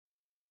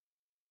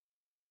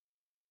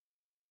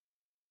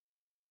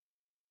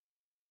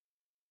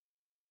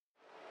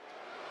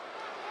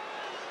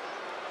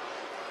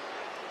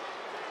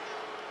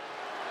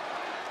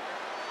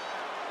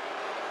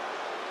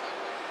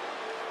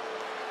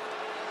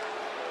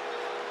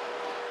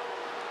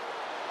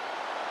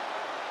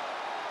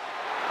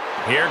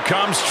Here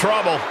comes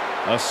trouble.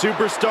 A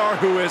superstar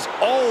who is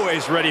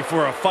always ready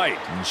for a fight,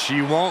 and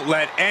she won't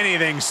let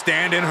anything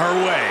stand in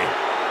her way.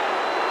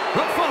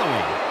 The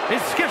following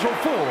is scheduled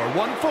for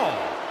one fall.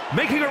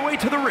 Making her way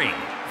to the ring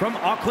from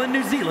Auckland,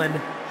 New Zealand,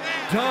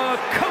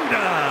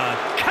 Dakota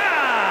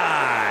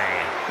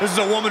Kai. This is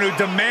a woman who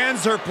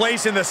demands her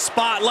place in the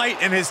spotlight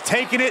and has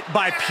taken it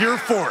by pure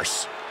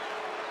force.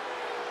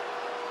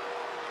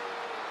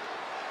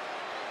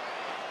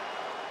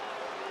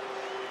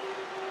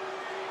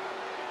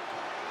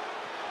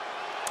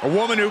 A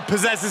woman who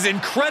possesses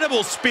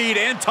incredible speed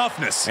and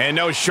toughness. And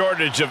no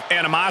shortage of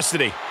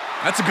animosity.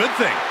 That's a good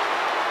thing.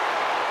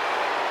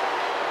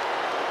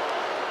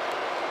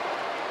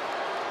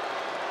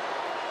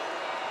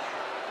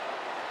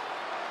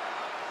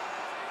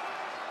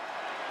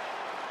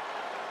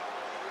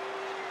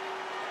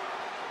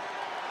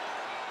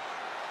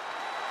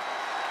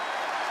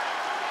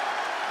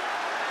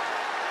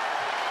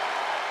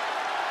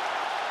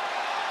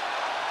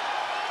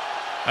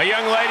 A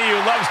young lady who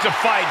loves to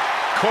fight,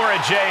 Cora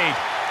Jade.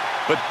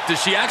 But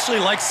does she actually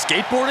like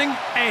skateboarding?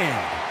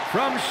 And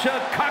from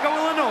Chicago,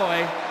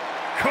 Illinois,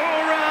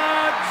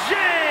 Cora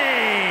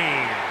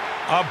Jade.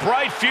 A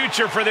bright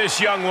future for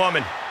this young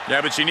woman.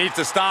 Yeah, but she needs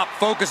to stop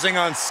focusing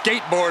on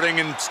skateboarding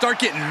and start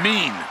getting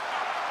mean.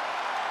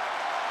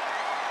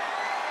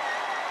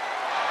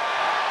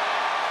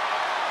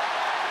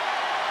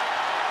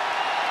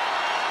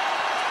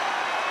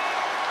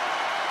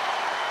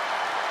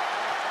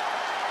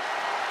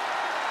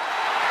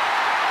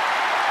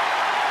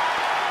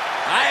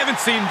 I haven't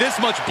seen this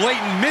much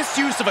blatant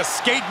misuse of a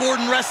skateboard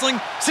in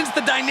wrestling since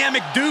the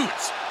Dynamic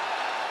Dudes.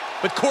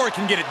 But Cora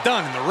can get it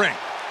done in the ring.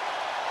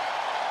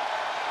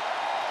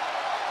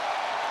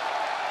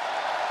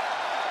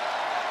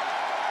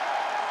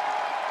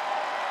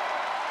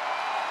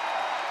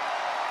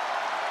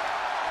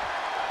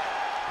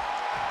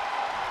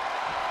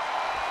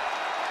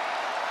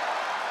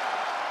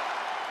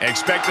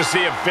 Expect to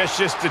see a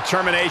vicious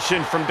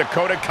determination from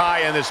Dakota Kai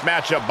in this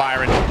matchup,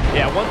 Byron.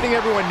 Yeah, one thing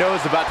everyone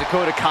knows about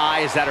Dakota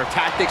Kai is that her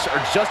tactics are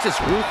just as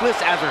ruthless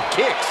as her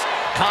kicks.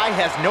 Kai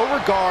has no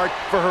regard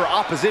for her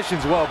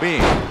opposition's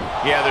well-being.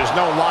 Yeah, there's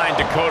no line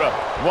Dakota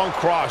won't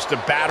cross to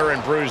batter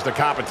and bruise the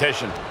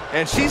competition.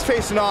 And she's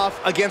facing off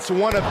against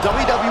one of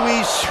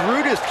WWE's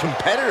shrewdest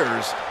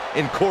competitors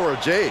in Cora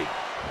Jade.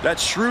 That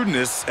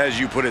shrewdness, as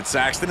you put it,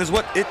 Saxton, is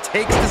what it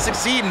takes to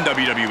succeed in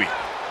WWE.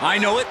 I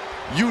know it,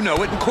 you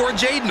know it, and Cora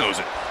Jade knows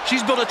it.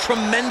 She's built a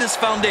tremendous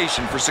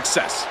foundation for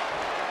success.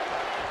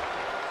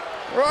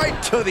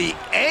 Right to the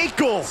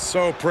ankle.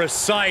 So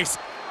precise.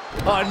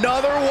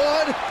 Another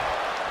one.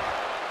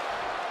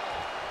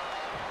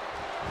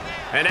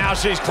 And now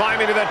she's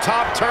climbing to the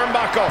top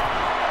turnbuckle.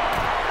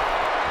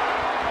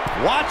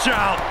 Watch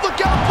out. Look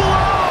out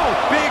below.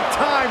 Big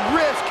time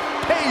risk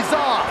pays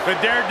off. The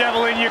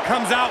daredevil in you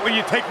comes out when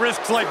you take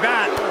risks like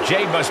that.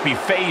 Jade must be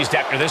phased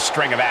after this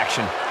string of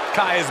action.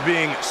 Kai is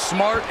being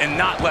smart and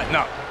not letting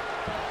up.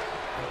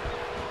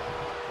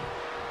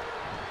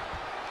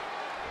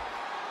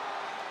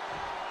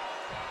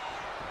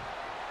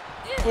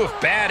 Oof,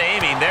 bad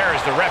aiming there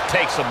as the ref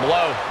takes a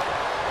blow.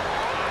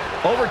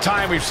 Over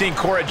time, we've seen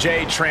Cora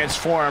Jade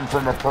transform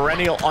from a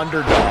perennial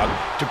underdog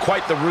to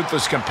quite the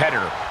ruthless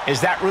competitor.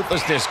 Is that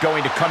ruthlessness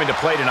going to come into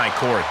play tonight,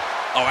 Corey?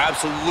 Oh,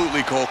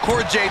 absolutely, Cole.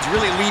 Cora Jade's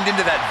really leaned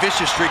into that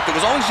vicious streak that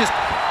was always just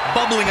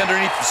bubbling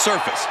underneath the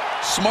surface.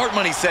 Smart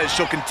money says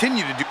she'll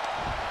continue to do.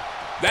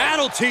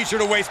 That'll teach her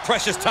to waste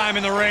precious time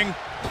in the ring.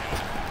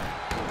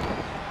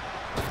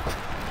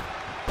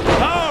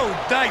 Oh,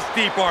 nice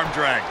deep arm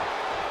drag.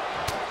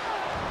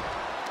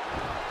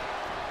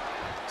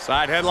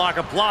 Side headlock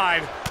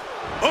applied.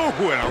 Oh,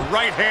 and a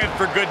right hand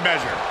for good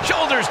measure.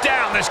 Shoulders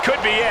down, this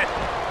could be it.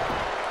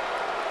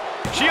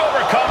 She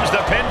overcomes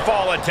the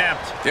pinfall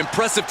attempt.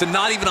 Impressive to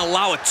not even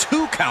allow a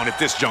 2 count at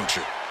this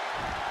juncture.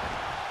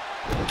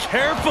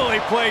 Carefully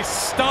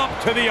placed stomp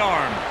to the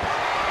arm.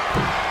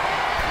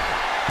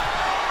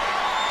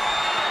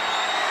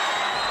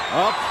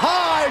 Up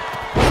high.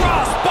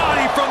 Cross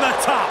body from the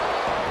top.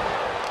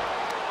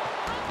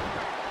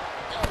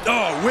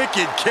 Oh,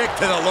 wicked kick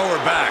to the lower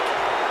back.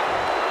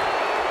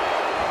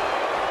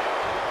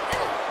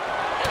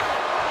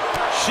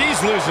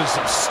 She's losing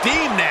some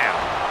steam now.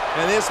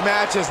 And this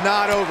match is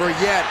not over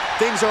yet.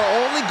 Things are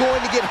only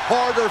going to get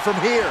harder from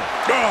here.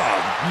 Oh,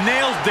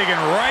 nails digging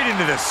right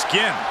into the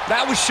skin.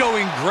 That was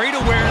showing great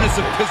awareness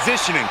of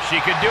positioning. She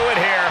could do it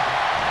here.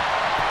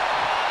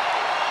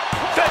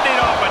 Fending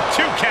off a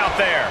 2 count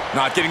there.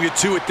 Not getting to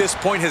 2 at this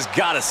point has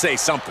got to say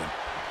something.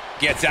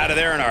 Gets out of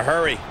there in a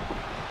hurry.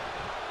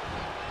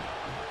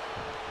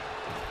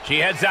 She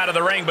heads out of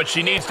the ring, but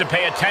she needs to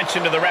pay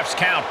attention to the ref's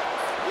count.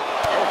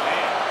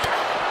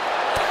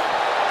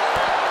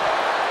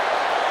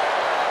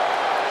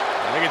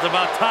 I think it's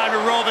about time to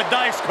roll the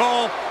dice,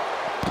 Cole.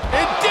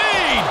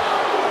 Indeed!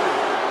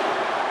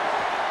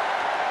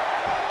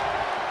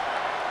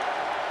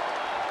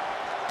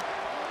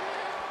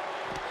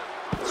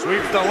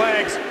 Sweeps the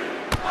legs.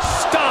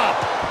 Stop!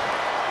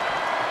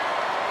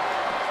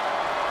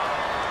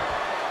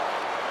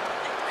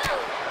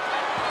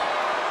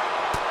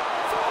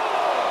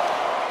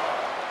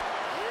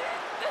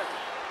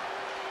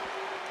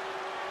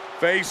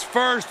 Face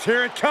first,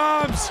 here it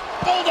comes.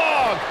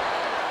 Bulldog!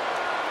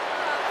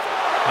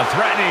 A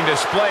threatening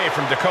display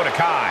from Dakota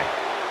Kai.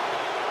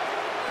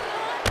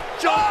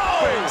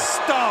 Jumping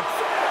stuff.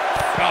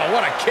 Oh,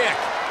 what a kick.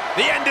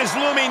 The end is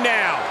looming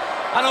now.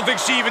 I don't think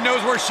she even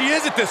knows where she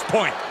is at this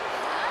point.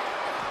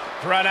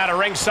 Run out of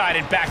ringside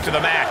and back to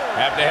the mat.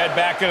 Have to head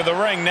back into the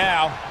ring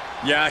now.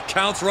 Yeah,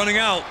 count's running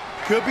out.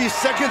 Could be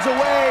seconds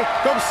away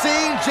from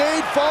seeing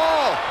Jade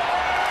fall.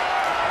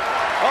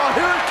 Oh,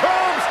 here it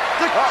comes.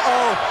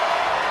 Uh-oh.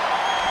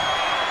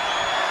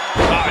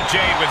 Oh,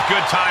 Jade with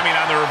good timing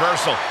on the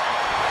reversal.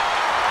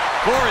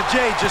 Cora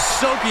Jade just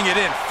soaking it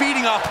in,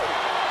 feeding off.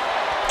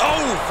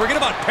 Oh, forget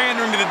about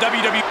pandering to the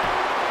WWE.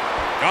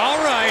 All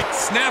right,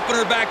 snapping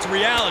her back to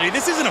reality.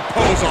 This isn't a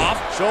pose-off.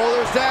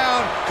 Shoulders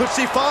down. Could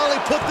she finally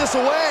put this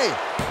away?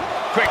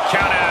 Quick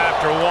count out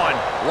after one.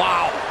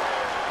 Wow.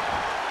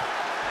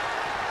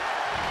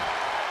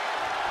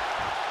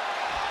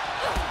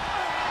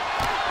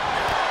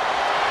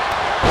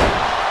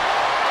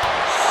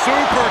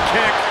 Super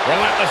kick.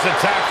 Relentless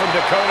attack from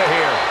Dakota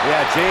here.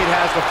 Yeah, Jade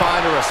has to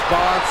find a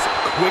response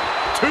quick.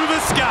 To the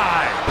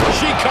sky.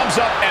 She comes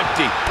up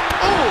empty.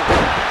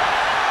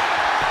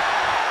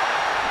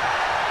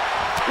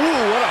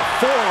 Ooh, what a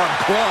forearm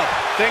club.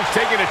 Things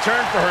taking a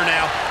turn for her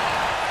now.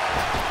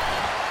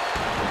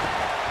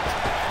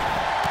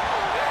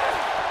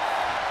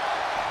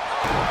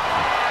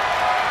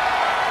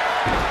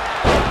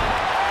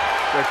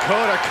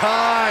 Dakota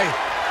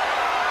Kai.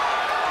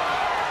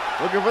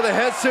 Looking for the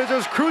head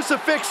scissors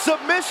crucifix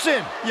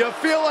submission. You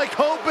feel like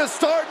hope is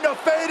starting to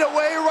fade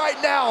away right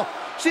now.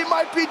 She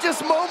might be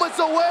just moments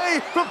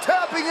away from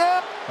tapping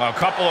out. A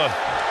couple of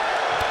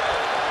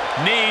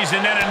knees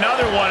and then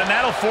another one, and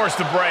that'll force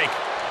the break.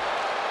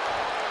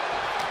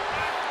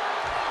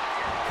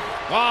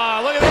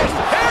 Ah, look at this.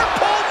 Hair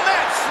pulled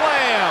mat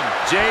slam.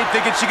 Jade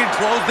thinking she can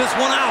close this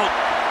one out.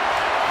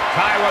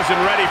 Kai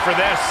wasn't ready for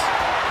this.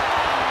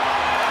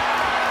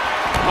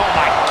 Oh,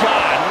 my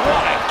God,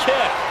 what a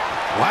kick.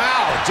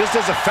 Wow, just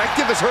as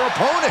effective as her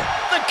opponent.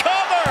 The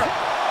cover!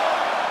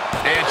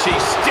 And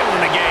she's still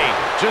in the game.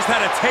 Just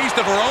had a taste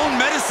of her own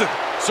medicine.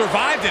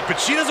 Survived it, but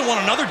she doesn't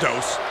want another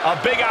dose. A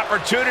big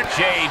opportunity.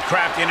 Jade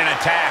crafting an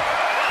attack.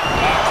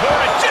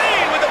 Cora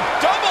Jade with a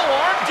double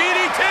arm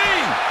DDT.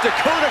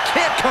 Dakota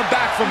can't come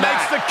back from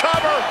Makes that. the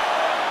cover.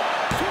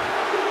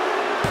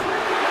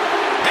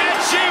 And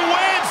she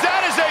wins.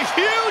 That is a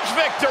huge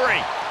victory.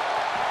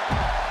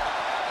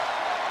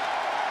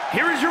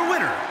 Here is your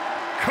winner,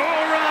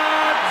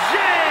 Cora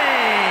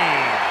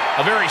Jade.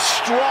 A very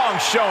strong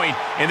showing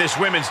in this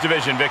women's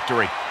division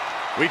victory.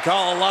 We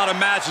call a lot of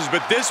matches,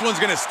 but this one's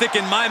going to stick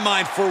in my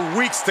mind for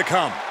weeks to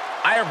come.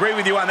 I agree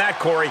with you on that,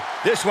 Corey.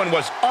 This one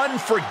was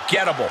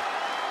unforgettable.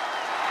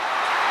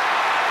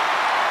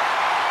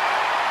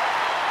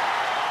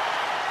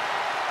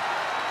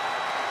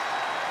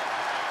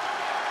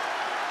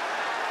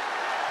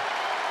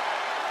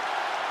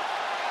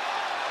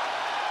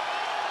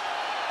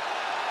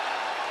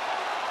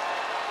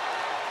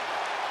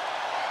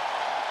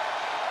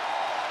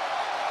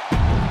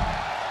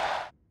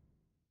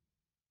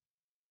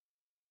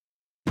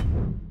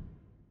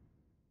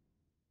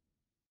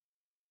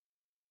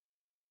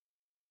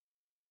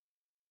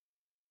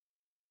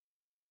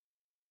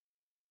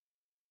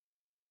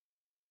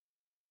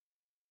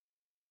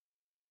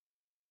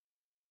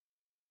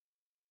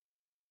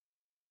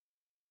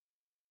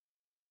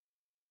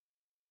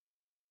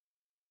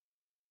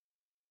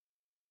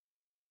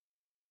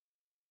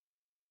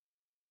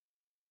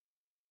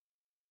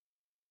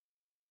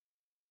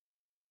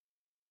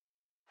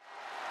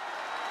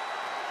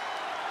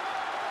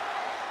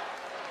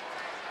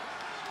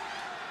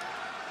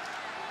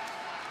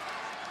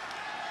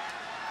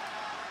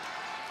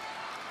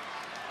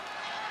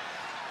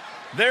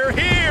 They're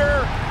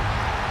here.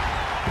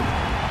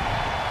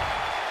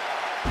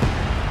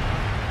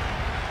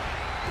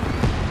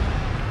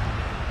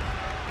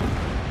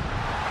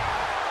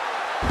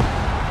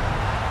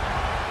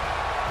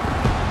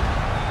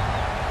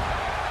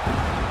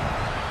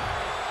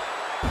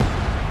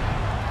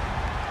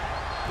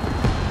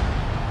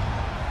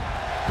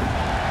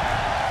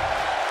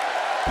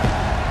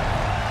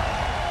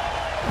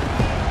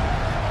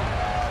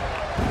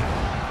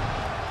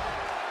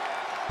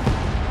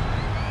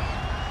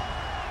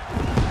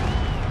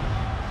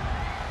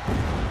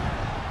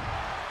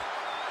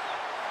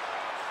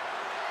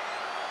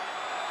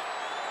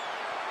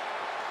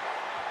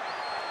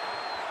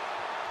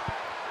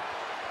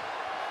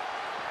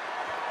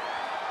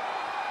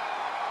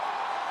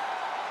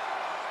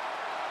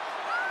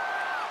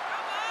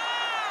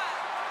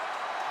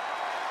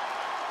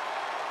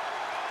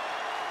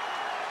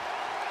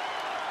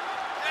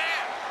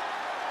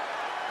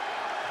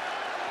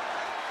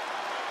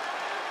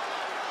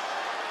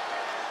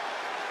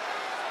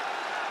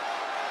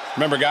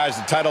 Remember, guys,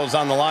 the title is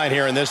on the line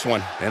here in this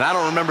one. And I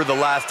don't remember the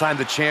last time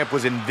the champ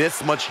was in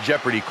this much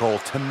jeopardy, Cole.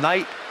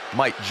 Tonight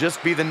might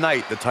just be the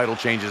night the title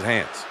changes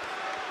hands.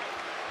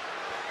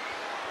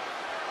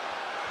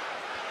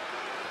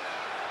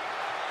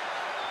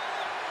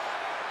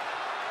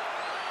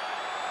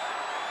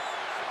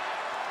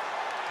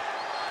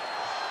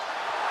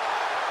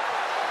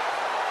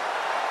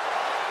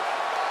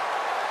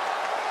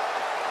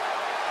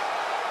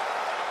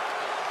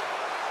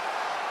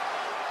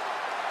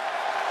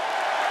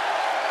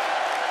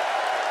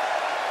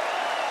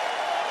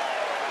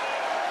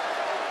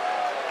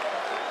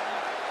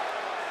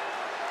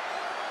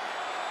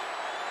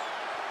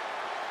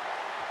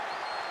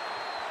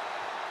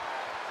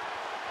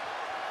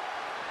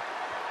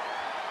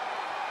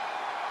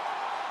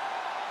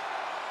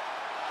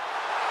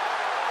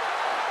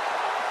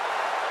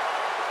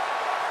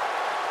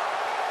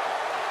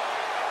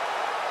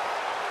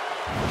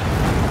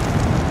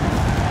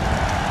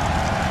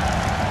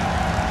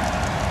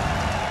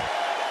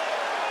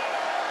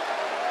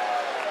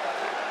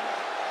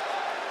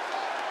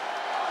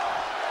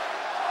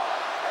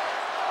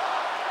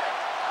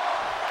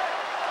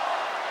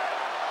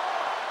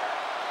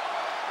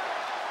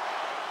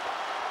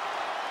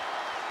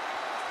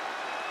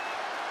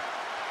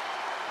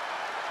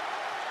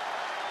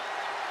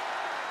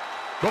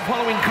 The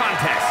following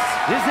contest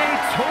is a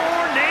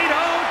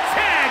Tornado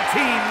Tag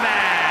Team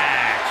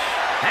match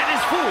and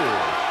is for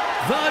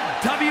the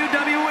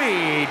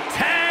WWE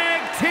Tag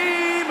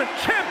Team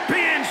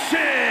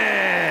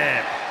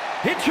Championship.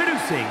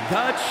 Introducing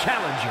the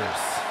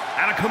challengers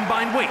at a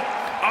combined weight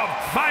of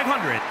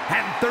 539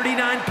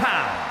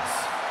 pounds,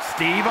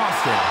 Steve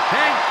Austin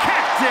and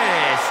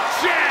Cactus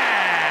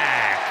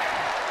Jack.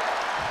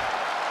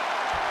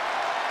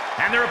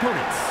 And their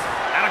opponents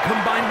at a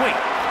combined weight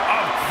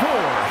of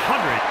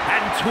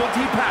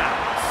 420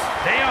 pounds.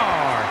 They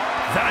are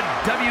the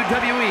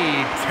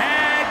WWE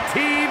Tag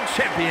Team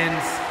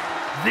Champions,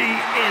 the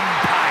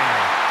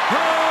Empire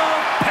of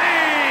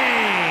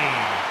Pain.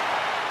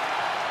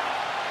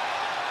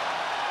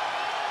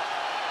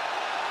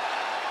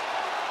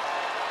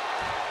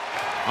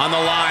 On the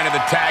line of the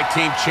Tag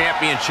Team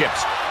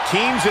Championships,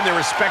 teams in their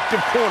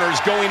respective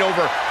corners going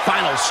over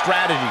final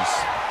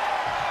strategies.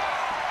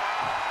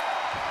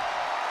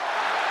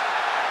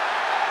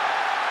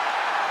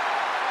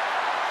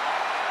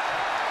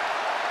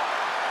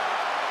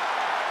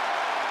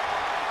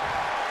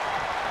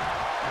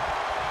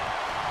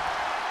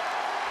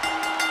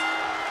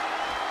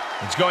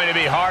 It's going to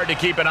be hard to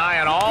keep an eye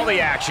on all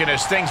the action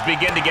as things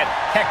begin to get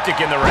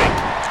hectic in the ring.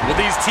 Will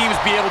these teams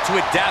be able to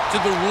adapt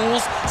to the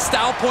rules?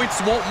 Style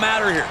points won't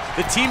matter here.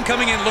 The team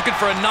coming in looking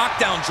for a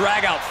knockdown,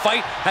 drag-out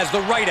fight has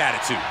the right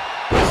attitude.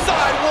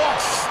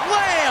 Sidewalk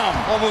slam!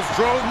 Almost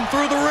drove him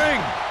through the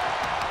ring.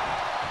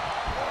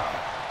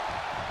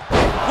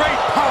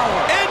 Great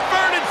power.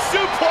 Inverted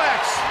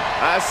suplex.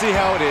 I see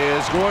how it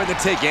is. Going to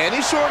take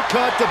any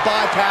shortcut to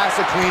bypass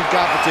a clean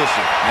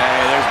competition. Hey,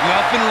 there's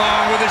nothing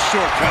wrong with a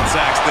shortcut,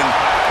 Saxton.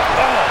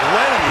 Oh,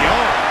 right in the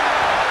arm.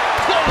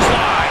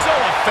 Clothesline, so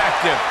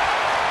effective.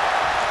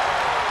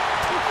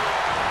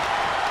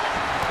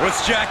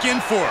 What's Jack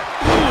in for?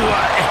 Ooh,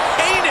 a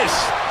heinous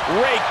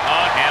rake.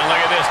 And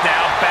look at this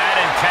now. Bad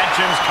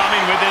intentions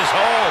coming with this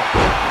hold.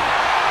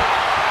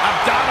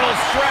 Abdominal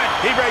stretch.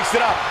 He breaks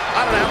it up.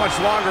 I don't know how much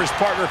longer his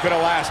partner could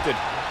have lasted.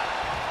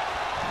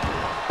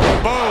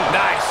 Boom.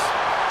 Nice.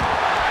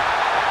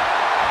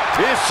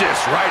 Vicious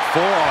right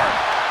forearm.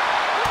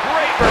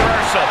 Great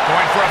reversal.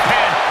 Going for a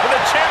pin for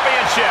the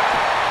championship.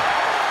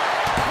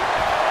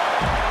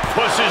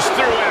 Pushes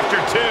through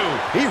after two.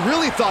 He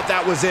really thought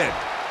that was it.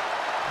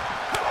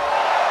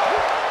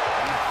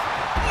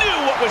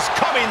 Knew what was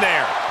coming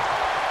there.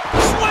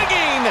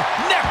 Swinging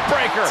neck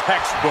breaker.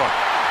 Textbook.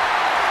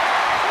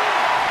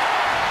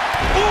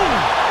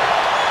 Boom.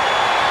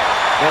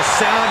 The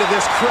sound of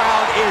this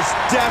crowd is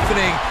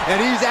deafening,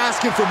 and he's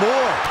asking for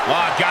more.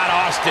 Oh, got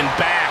Austin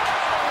back.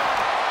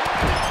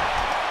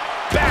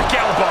 Back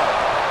elbow.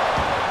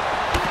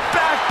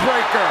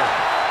 Backbreaker.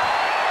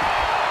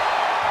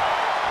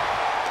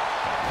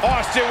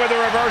 Austin with a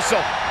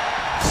reversal.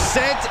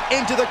 Sent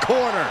into the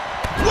corner.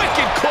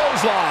 Wicked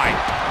clothesline.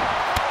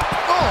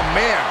 Oh,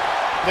 man.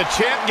 The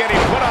champ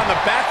getting put on the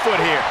back foot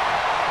here.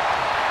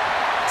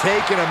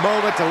 Taking a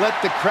moment to let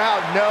the crowd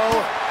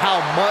know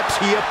how much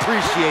he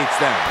appreciates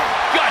them.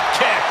 Gut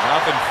kick.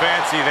 Nothing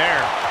fancy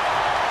there.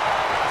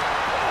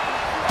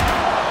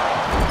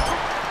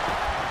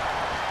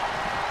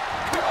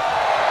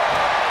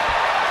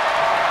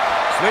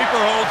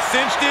 Sleeper hold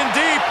cinched in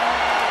deep.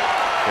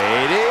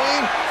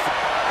 Fading.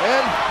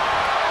 And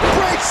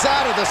breaks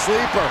out of the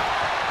sleeper.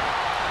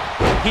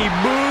 He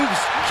moves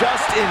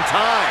just in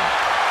time.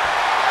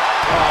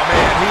 Oh,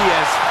 man, he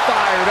is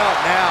fired up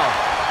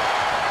now.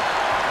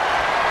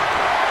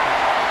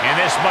 And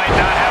this might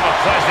not have a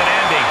pleasant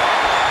ending.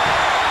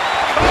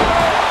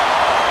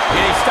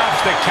 And he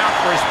stops the count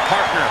for his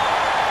partner.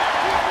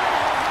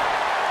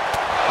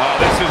 Oh,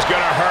 this is going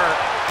to hurt.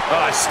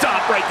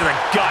 Stop right to the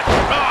gut.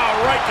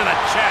 Oh, right to the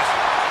chest.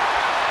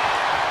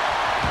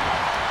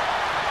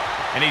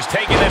 And he's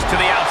taking this to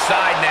the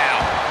outside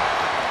now.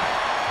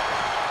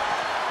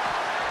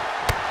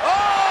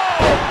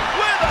 Oh,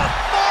 with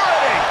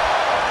authority.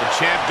 The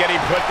champ getting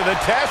put to the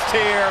test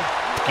here.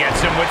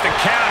 Gets him with the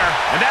counter,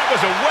 and that was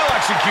a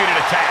well-executed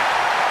attack.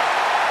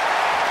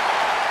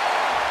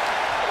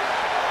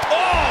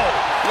 Oh!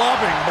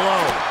 Loving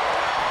blow.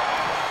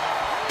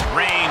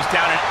 Reigns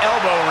down an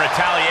elbow in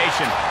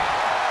retaliation.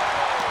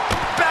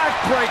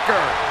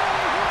 Backbreaker.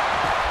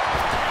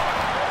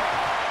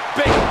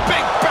 Big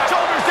back.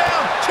 Shoulders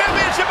down.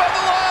 Championship on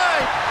the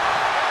line.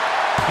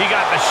 He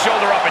got the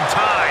shoulder up in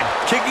time.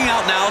 Kicking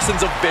out now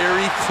sends a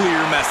very clear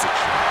message.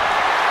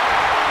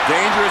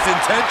 Dangerous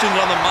intentions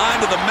on the mind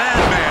of the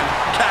madman,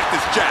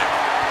 Cactus Jack.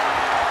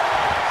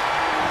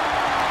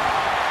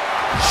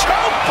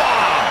 Choke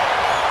bomb!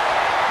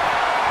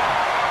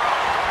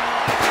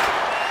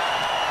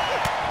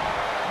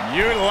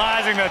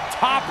 Utilizing the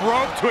top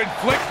rope to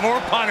inflict more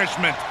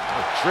punishment.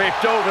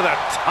 Draped over the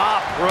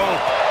top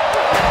rope.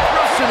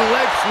 Russian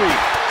leg sweep.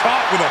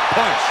 Caught with a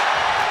punch.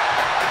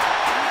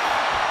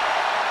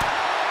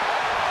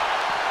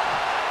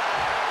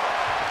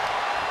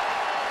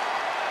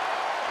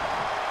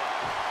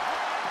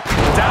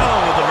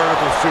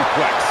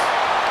 Suplex.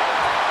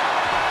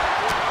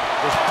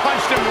 Just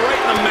punched him right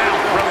in the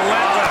mouth.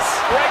 Relentless.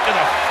 Right to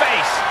the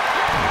face.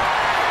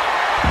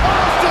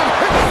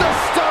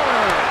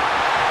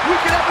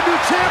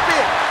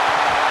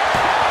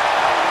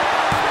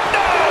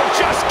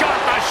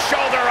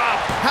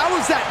 How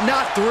is that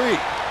not 3?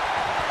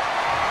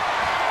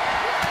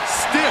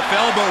 Stiff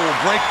elbow will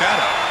break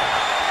that up.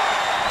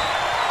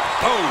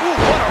 Oh, ooh,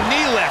 what a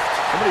knee lift.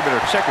 Somebody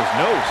better check his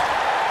nose.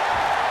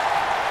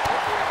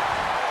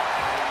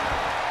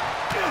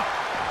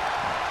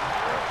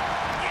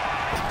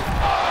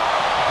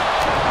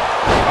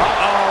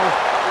 Uh-oh.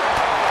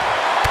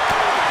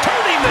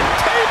 Turning the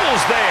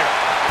tables there.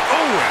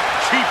 oh, a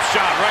cheap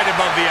shot right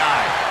above the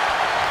eye.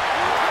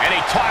 And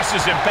he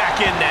tosses him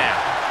back in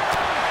now.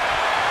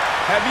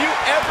 Have you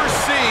ever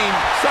seen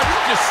such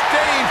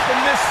disdain from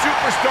this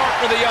superstar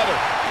for the other?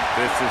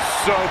 This is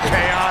so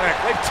chaotic.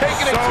 They've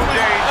taken it So to a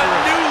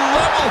dangerous. new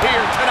level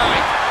here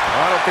tonight.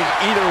 I don't think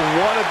either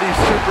one of these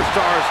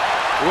superstars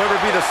will ever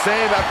be the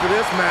same after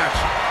this match.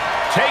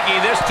 Taking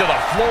this to the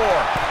floor.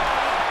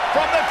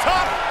 From the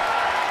top.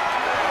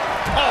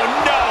 Oh,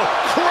 no.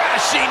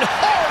 Crashing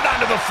hard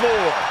onto the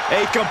floor.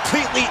 A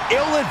completely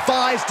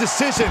ill-advised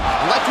decision.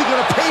 Likely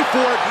going to pay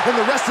for it in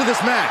the rest of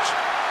this match.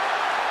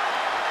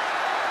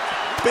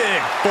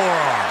 Big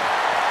forearm.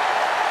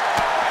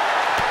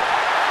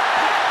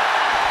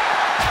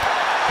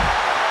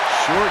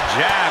 Short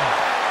jab.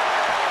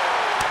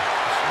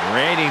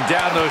 Raining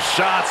down those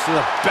shots to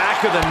the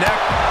back of the neck.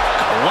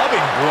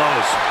 Clubbing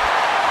blows.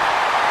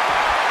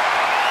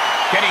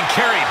 Getting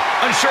carried.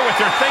 Unsure what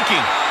they're thinking.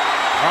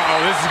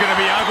 Uh-oh, this is going to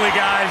be ugly,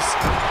 guys.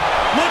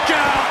 Look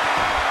out!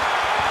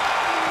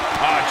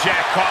 Oh,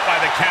 Jack caught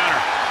by the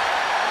counter.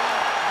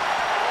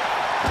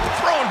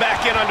 Thrown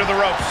back in under the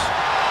ropes.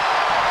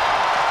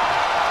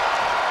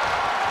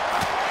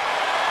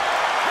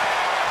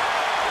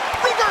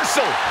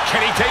 Reversal.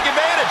 Can he take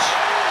advantage?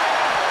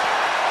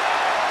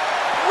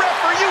 Ref,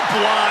 are you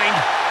blind?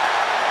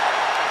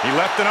 He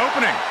left an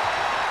opening.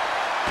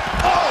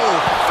 Oh,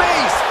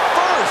 face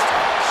first.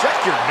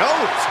 Check your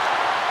nose.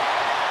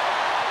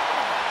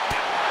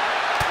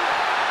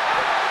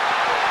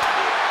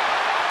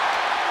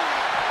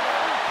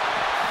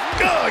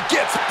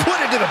 Gets put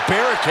into the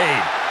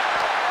barricade.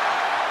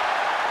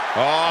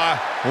 Oh,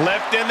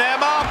 lifting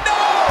them up. No!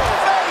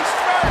 Face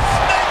first,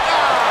 snake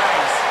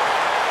eyes!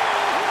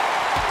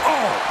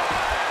 Oh!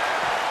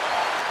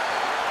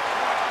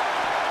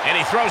 And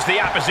he throws the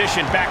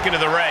opposition back into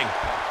the ring.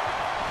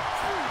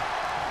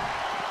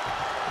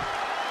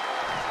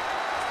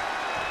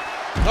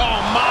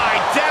 Oh, my.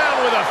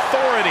 Down with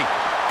authority.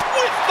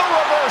 With the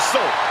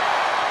reversal.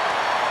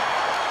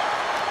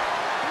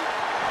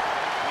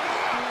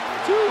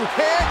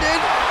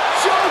 Two-handed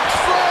choke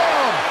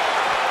slam!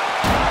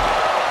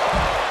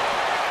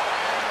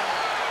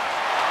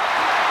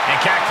 And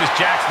Cactus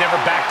Jack's never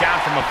backed down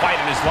from a fight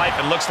in his life,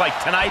 and looks like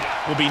tonight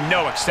will be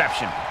no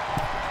exception.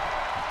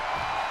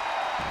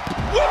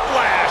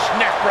 Whiplash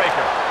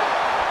neckbreaker.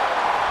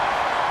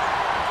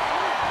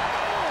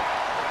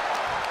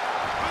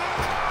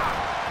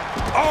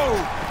 Oh!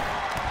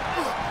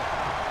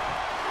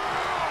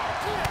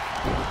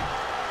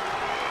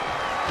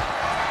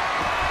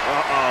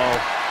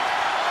 Uh-oh.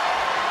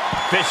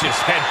 Vicious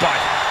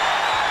headbutt.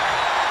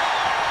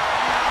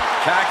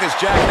 Cactus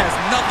Jack has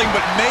nothing but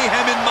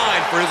mayhem in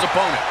mind for his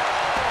opponent.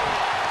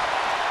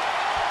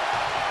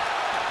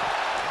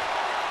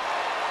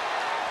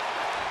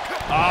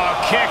 Oh,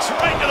 kicks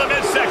right to the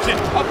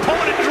midsection.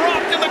 Opponent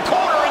dropped in the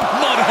corner and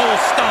Mudhole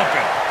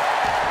stomping.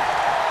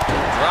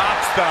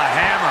 Drops the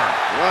hammer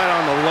right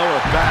on the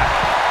lower back.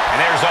 And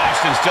there's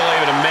Austin still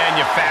able to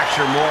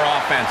manufacture more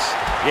offense.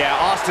 Yeah,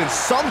 Austin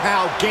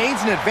somehow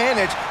gains an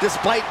advantage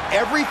despite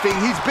everything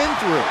he's been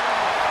through.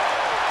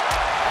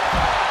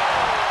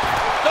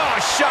 Oh,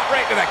 shot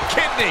right to the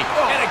kidney.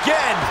 And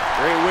again.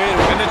 Great win.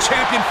 And the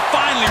champion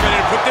finally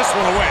ready to put this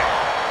one away.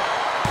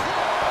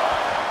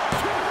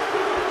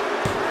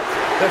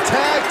 The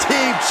tag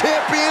team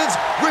champions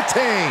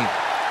retain.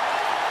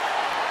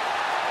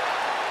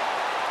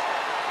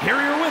 Here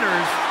are your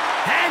winners,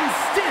 and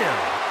still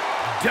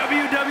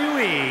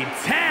WWE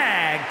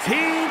Tag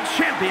Team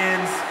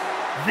Champions,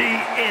 the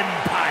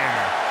Empire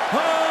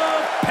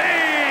of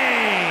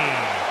Pain.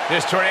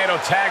 This Tornado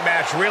tag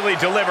match really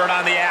delivered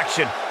on the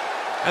action.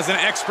 As an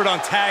expert on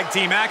tag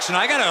team action,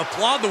 I gotta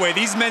applaud the way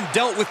these men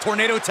dealt with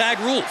Tornado tag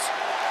rules.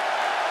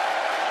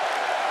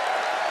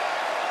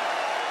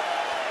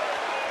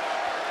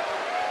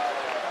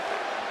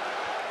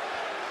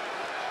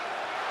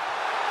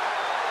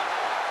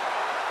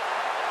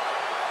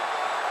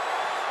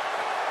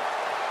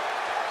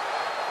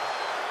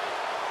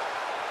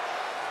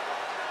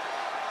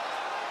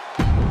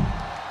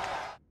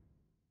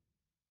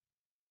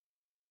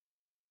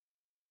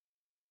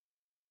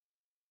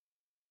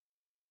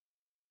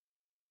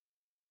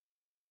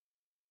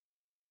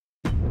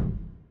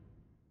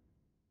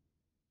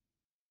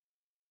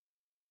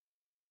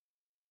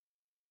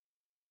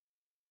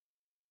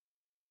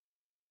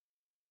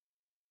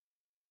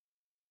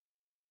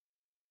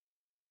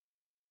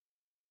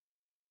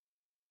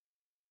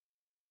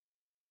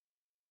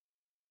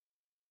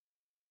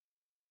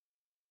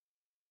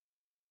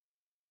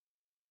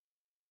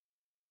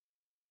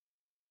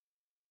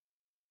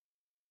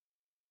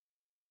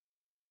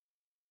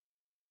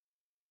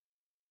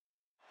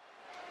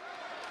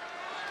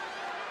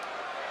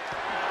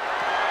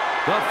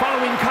 The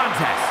following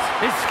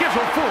contest is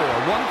scheduled for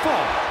one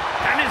fall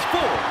and is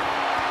for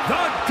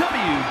the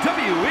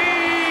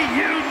WWE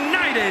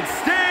United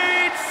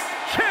States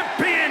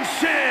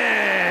Championship.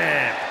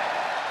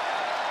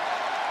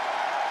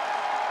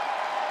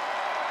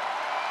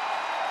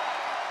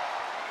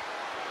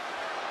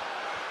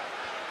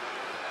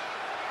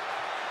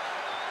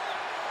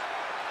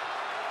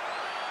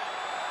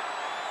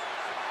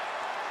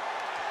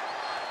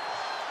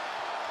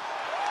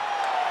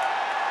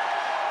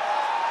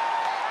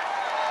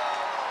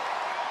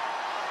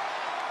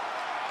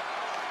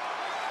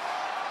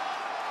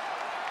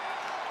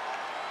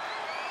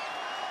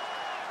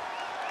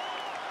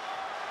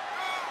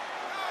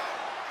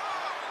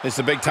 It's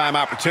a big-time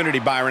opportunity,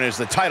 Byron, as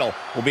the title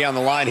will be on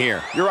the line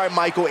here. You're right,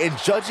 Michael, and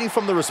judging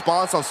from the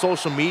response on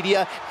social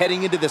media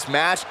heading into this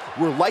match,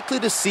 we're likely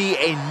to see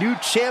a new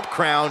champ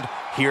crowned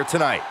here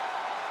tonight.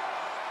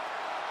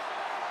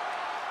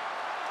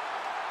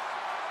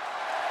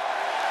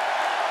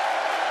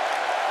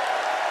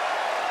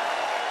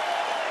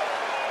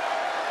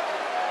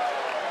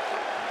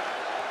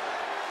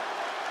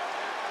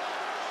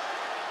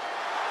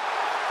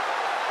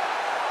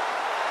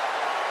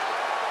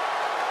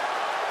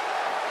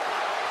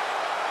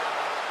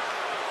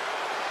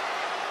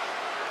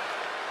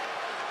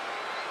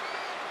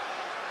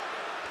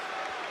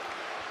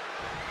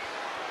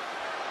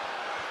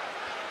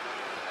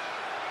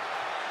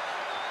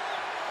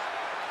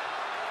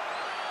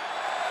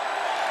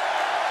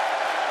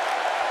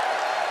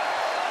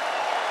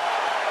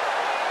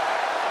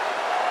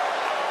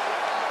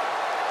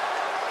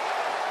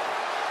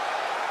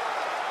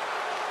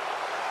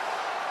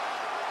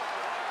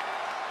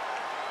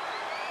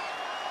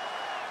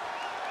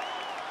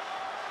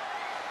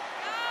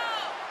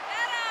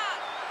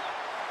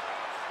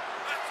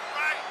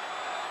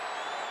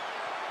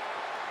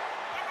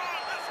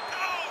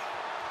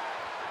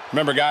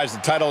 Remember, guys, the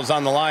title is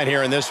on the line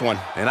here in this one.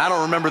 And I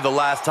don't remember the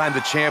last time the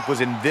champ was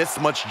in this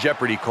much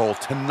jeopardy, Cole.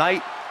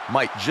 Tonight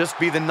might just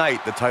be the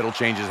night the title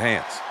changes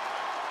hands.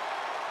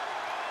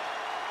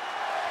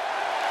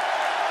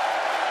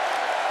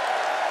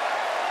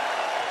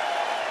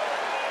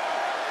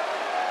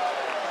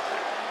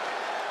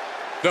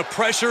 The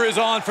pressure is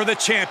on for the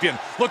champion,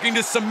 looking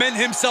to cement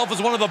himself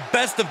as one of the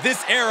best of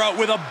this era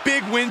with a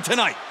big win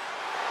tonight.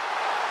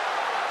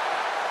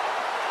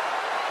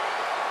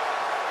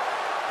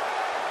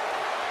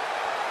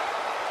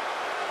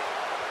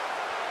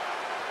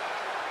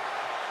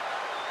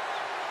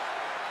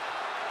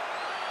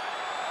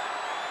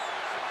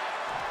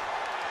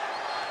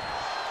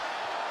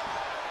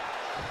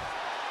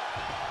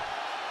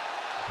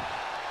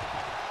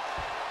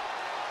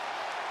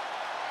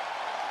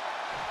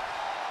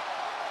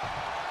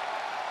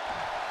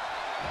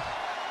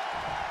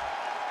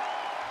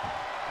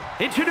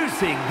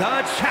 Introducing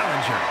the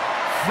challenger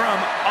from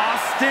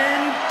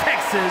Austin,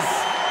 Texas,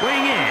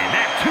 weighing in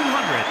at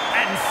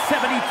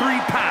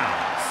 273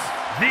 pounds,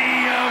 the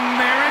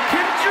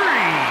American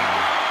Dream,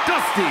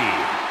 Dusty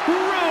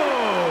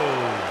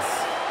Rhodes.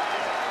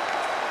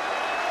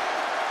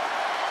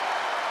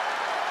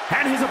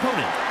 And his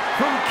opponent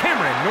from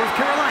Cameron, North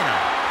Carolina,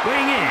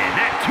 weighing in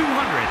at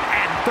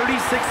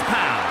 236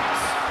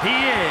 pounds,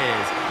 he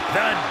is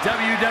the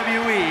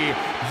WWE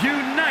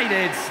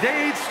United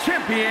States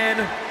Champion,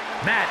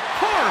 Matt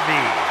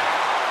Harvey.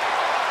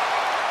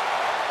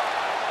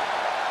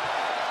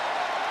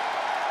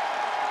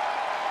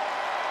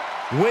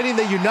 Winning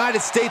the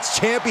United States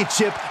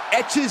Championship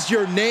etches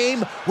your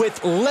name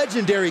with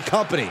legendary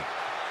company.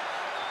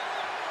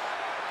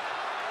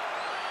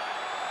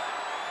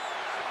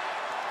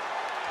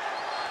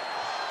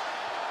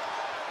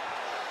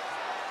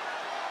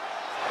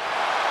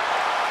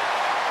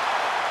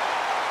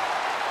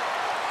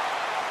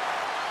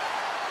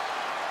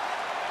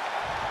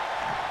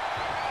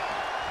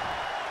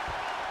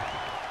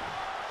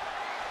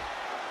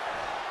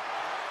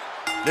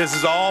 This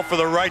is all for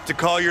the right to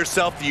call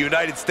yourself the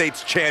United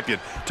States Champion,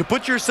 to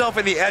put yourself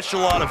in the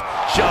echelon of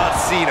John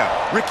Cena,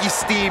 Ricky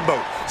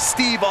Steamboat,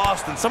 Steve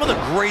Austin, some of the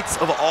greats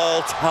of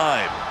all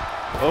time.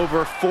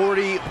 Over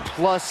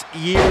 40-plus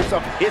years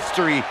of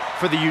history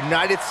for the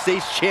United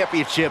States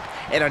Championship,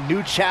 and a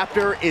new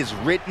chapter is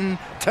written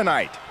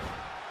tonight.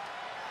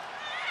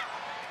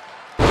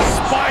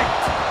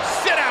 Spiked,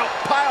 sit out,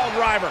 pile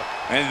driver.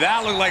 And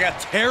that looked like a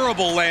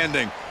terrible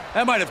landing.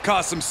 That might have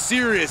caused some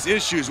serious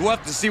issues. We'll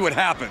have to see what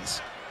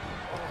happens.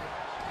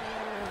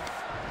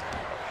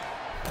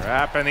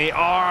 Wrapping the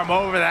arm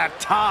over that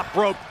top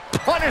rope,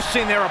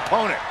 punishing their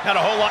opponent. Not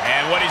a whole lot.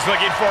 And what he's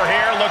looking for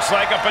here looks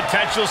like a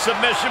potential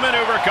submission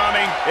maneuver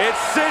coming. It's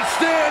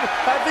cinched in.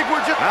 I think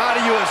we're just... How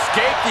do you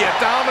escape the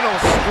abdominal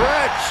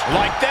stretch?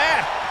 Like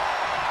that.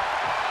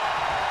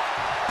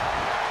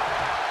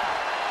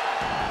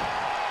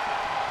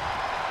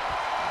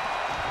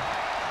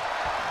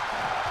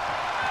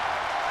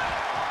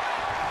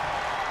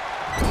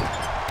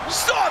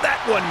 Saw that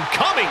one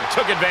coming,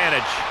 took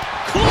advantage.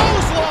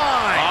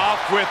 Clothesline!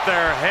 Off with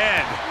their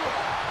head.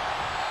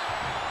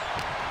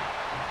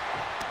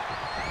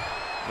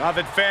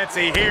 Nothing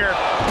fancy here.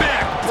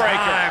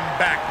 Backbreaker.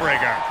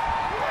 Backbreaker.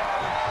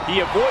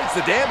 He avoids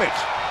the damage.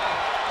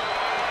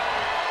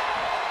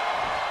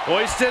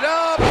 Hoisted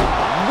up.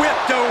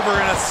 Whipped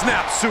over in a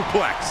snap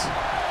suplex.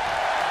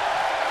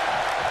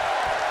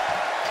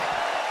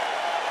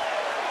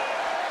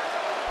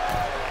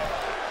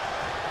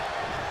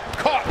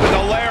 Caught with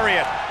a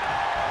lariat.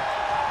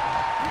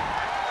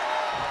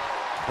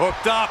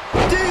 Hooked up.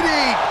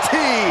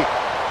 DDT.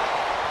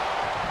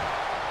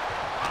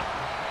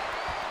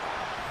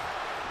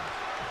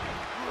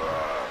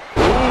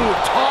 Ooh,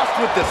 tossed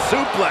with the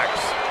suplex.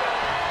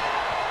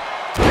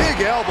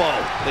 Big elbow.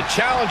 The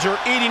challenger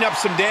eating up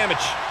some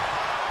damage.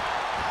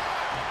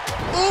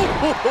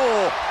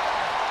 Ooh.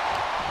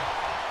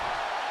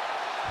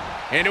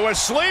 Into a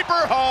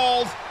sleeper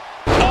hold.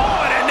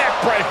 Oh, and a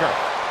neck breaker.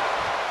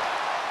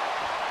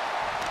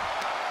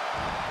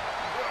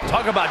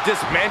 Talk about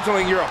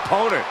dismantling your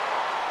opponent.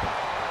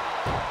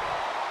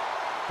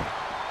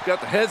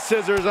 Got the head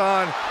scissors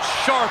on.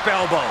 Sharp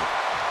elbow.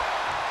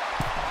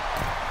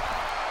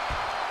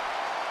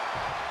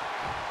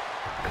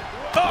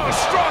 Oh,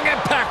 strong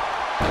impact.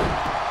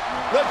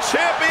 The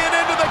champion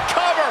into the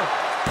cover.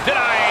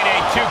 Denying a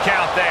 2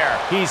 count there.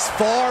 He's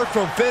far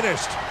from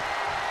finished.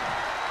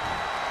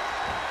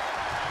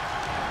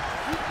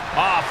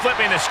 Ah,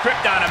 flipping the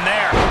script on him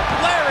there.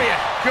 Lariat.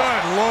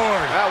 Good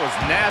Lord. That was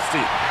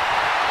nasty.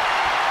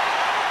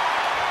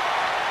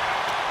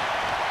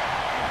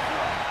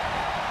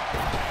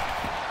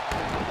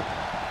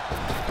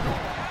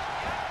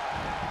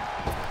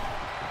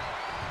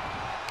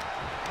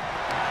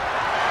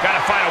 Got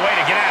to find a way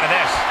to get out of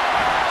this.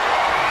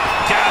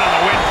 Down on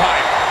the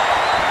windpipe.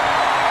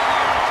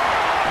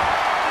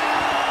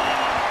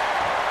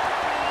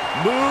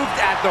 Moved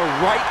at the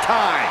right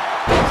time.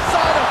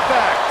 Side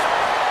effect.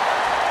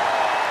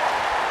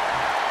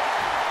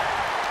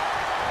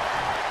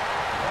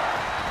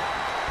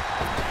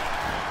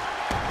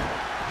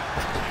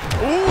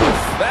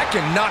 Oof, that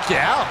can knock you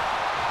out.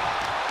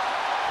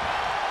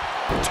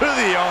 To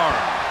the arm.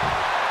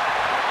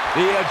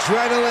 The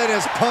adrenaline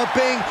is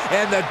pumping,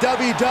 and the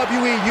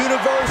WWE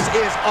Universe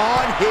is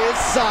on his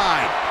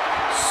side.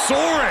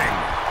 Soaring.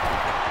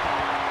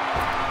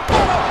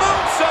 Oh, a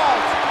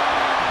moonsault.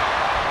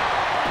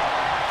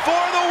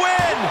 For the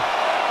win.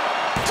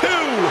 2.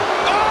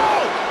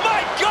 Oh,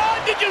 my God,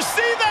 did you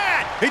see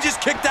that? He just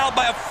kicked out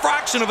by a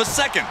fraction of a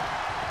second.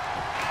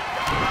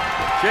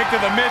 Kick to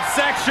the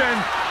midsection.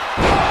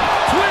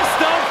 Twist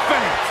of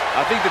fate.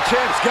 I think the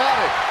champ's got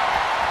it.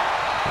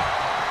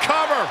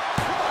 Cover.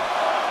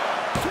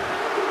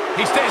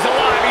 He stays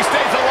alive. He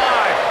stays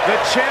alive. The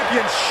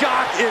champion's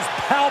shock is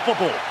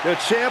palpable. The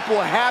champ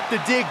will have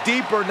to dig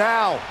deeper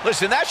now.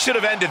 Listen, that should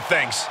have ended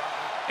things.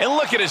 And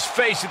look at his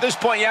face. At this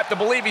point, you have to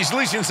believe he's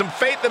losing some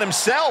faith in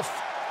himself.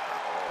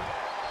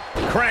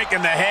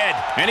 Cranking the head,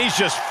 and he's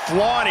just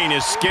flaunting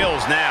his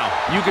skills now.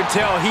 You can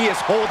tell he is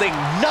holding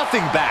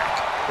nothing back.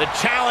 The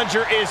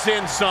challenger is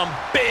in some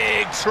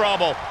big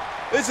trouble.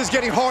 This is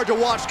getting hard to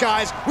watch,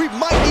 guys. We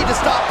might need to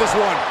stop this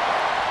one.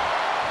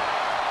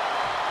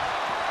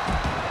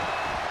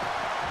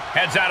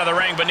 Heads out of the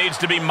ring, but needs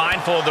to be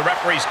mindful of the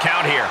referee's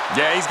count here.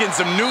 Yeah, he's getting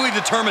some newly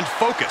determined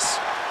focus.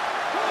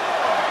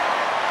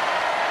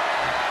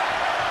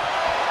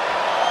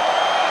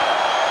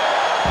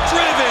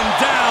 Driven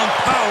down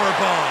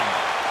powerbomb.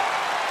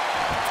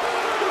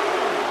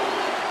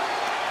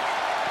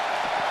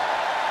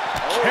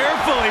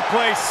 Carefully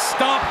placed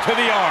stomp to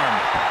the arm.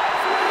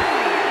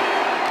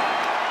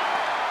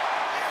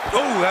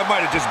 Oh, that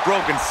might have just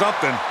broken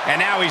something. And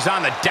now he's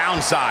on the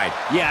downside.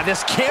 Yeah,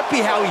 this can't be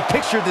how he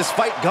pictured this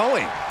fight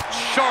going.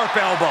 Sharp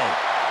elbow.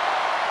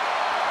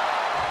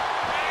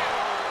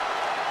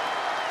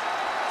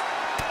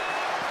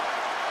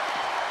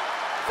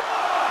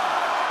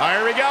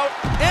 Here we go.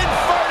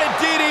 Inverted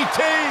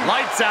DDT.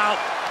 Lights out.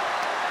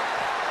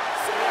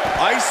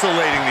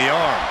 Isolating the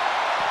arm.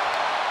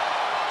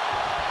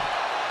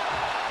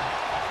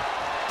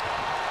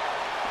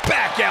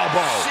 Back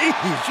elbow. Jeez,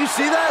 did you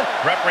see that?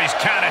 Referee's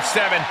count at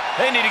 7.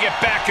 They need to get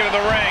back into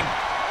the ring.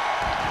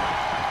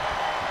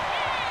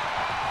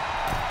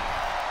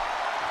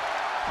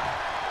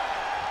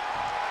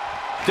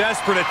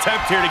 Desperate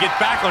attempt here to get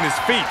back on his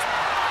feet.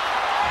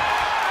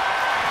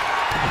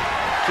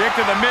 Kick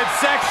to the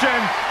midsection.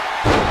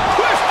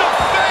 Twist of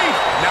fate.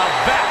 Now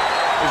that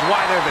is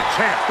why they're the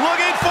champ.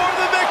 Looking for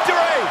the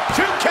victory.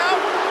 2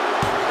 count.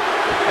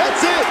 That's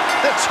it.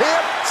 The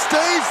champ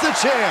stays the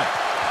champ.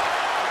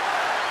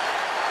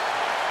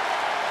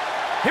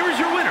 Here is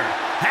your winner,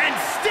 and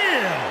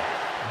still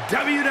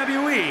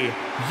WWE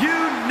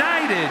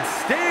United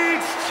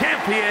States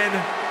Champion,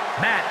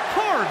 Matt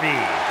Harvey.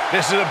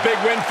 This is a big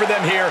win for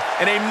them here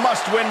in a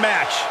must-win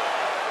match.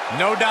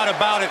 No doubt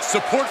about it.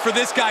 Support for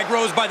this guy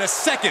grows by the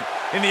second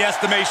in the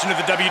estimation of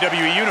the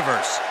WWE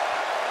Universe.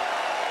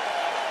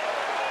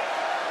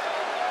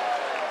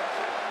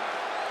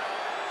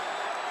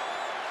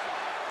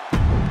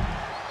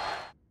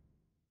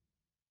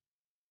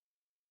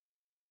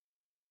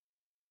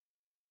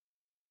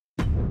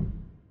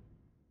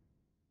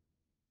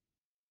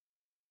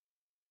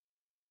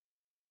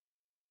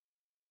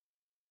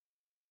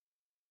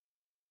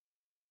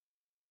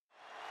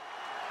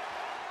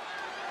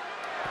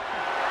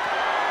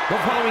 The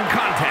following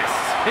contest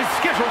is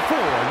scheduled for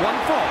one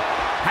fall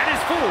and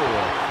is for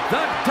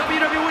the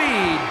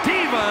WWE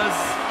Divas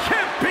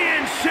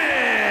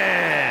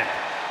Championship.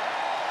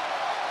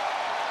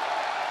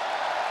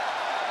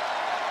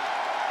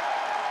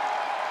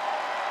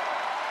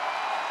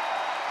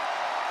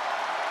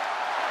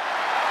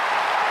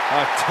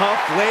 A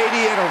tough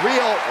lady and a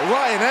real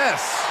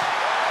lioness.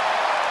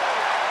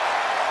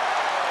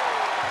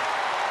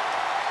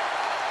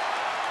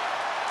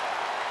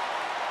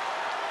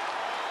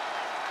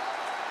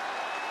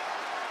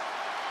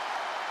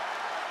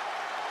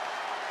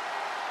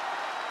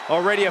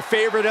 Already a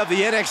favorite of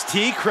the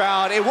NXT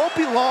crowd, it won't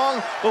be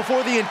long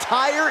before the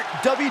entire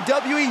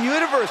WWE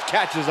Universe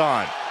catches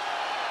on.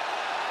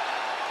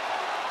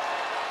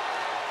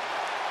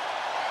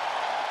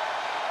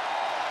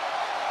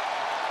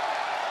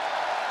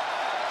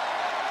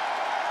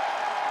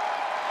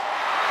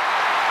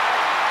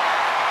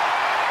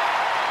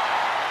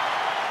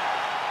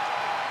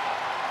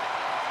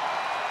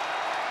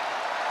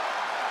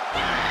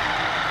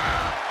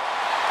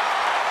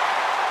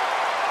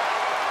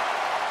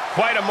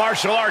 Quite a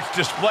martial arts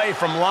display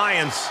from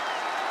Lions.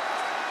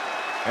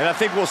 And I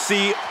think we'll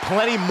see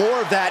plenty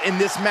more of that in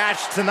this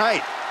match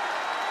tonight.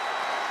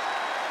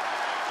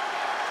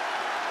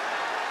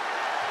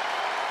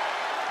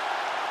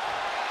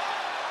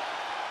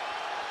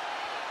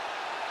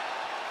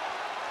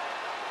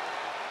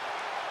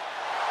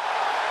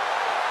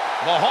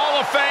 The Hall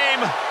of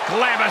Fame,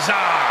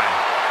 Glamazon.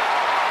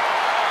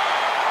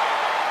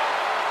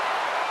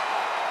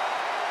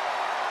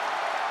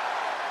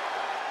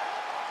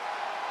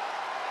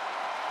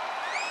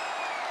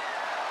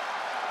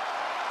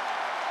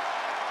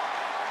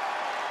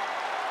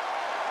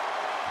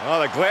 Oh,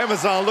 the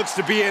Glamazon looks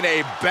to be in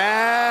a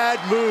bad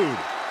mood.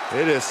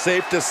 It is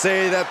safe to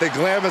say that the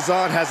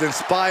Glamazon has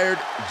inspired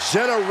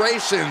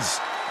generations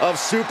of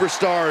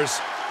superstars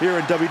here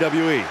in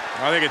WWE.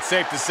 I think it's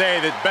safe to say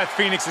that Beth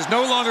Phoenix is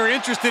no longer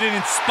interested in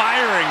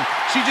inspiring.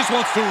 She just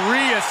wants to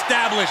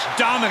re-establish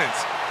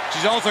dominance.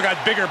 She's also got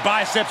bigger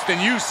biceps than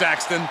you,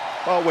 Saxton.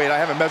 Oh, wait, I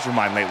haven't measured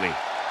mine lately.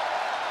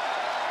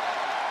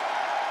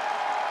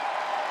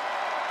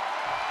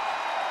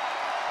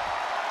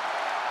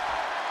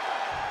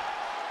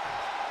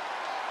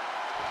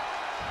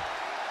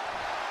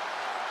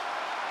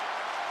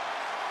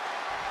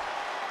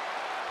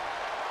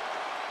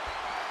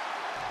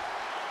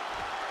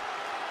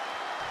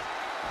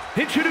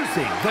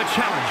 Introducing the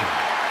challenger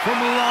from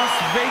Las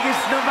Vegas,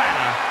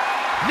 Nevada,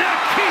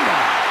 Nikita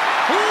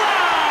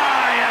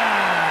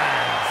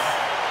Lyons.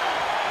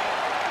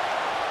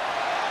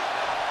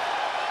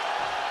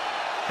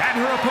 And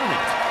her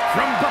opponent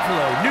from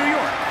Buffalo, New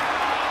York,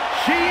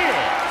 she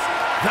is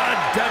the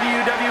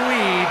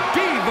WWE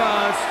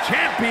Divas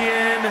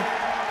Champion,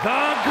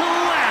 the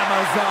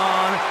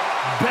Glamazon,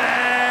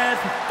 Beth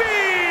Phoenix.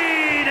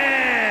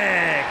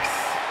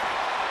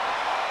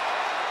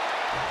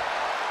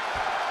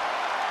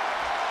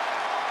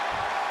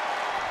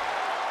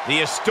 The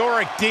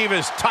historic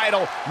Divas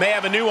title may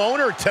have a new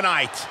owner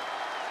tonight.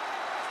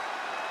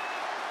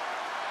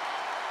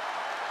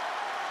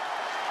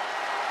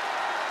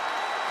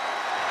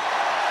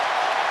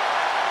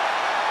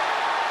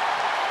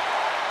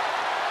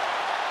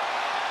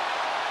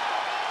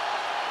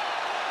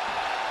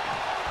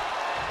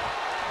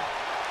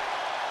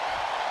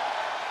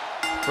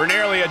 For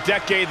nearly a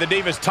decade, the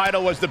Divas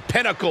title was the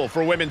pinnacle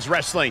for women's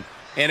wrestling,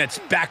 and it's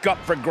back up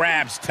for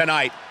grabs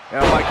tonight.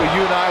 Now, Michael,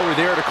 you and I were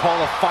there to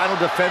call a final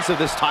defense of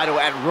this title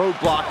at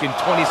Roadblock in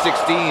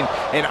 2016,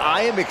 and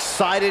I am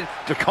excited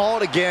to call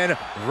it again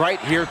right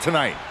here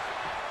tonight.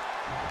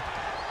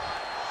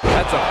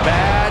 That's a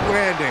bad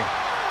landing.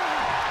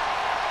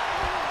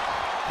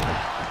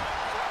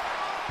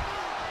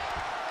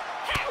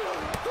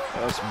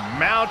 Just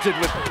mounted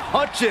with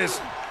punches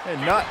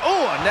and not,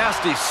 oh, a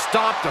nasty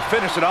stop to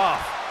finish it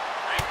off.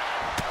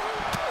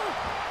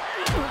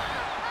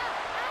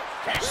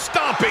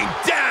 Stomping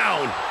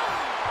down.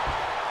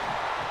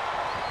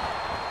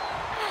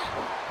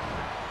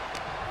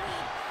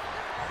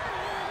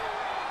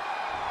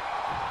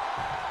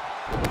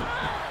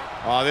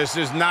 Oh, this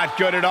is not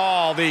good at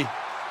all. The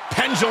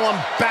pendulum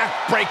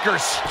backbreaker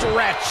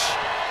stretch.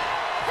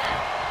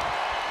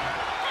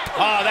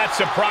 Oh, that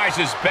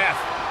surprises Beth.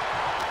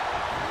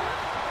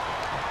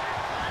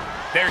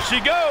 There she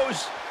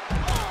goes.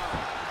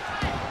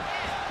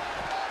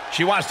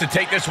 She wants to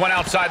take this one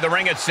outside the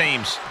ring, it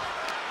seems.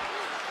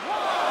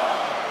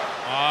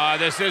 Oh,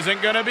 this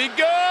isn't gonna be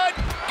good.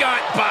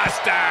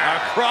 Gutbuster.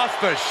 Across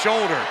the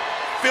shoulder.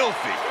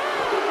 Filthy.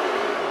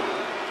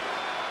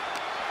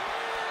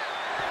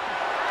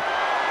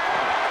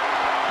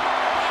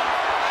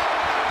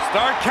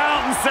 Start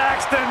counting,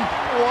 Saxton.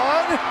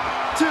 1,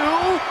 2, 3.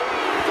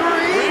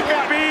 We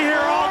could be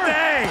here all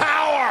day.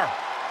 Power.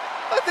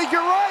 I think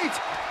you're right.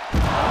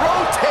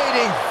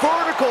 Rotating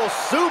vertical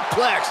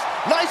suplex.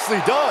 Nicely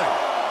done.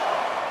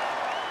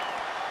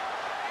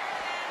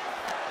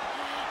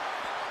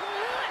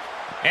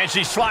 And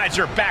she slides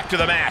her back to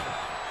the mat.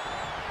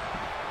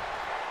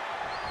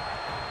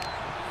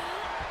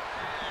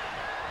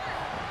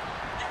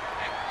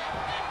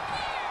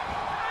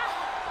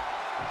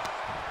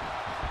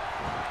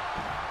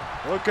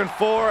 Looking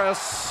for a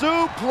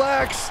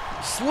suplex.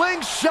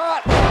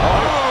 Slingshot.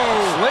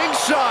 Oh,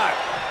 slingshot.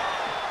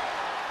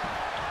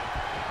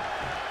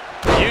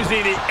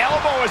 Using the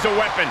elbow as a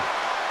weapon.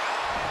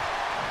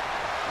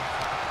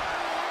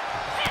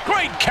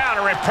 Great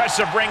counter.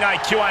 Impressive ring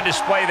IQ on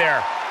display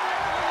there.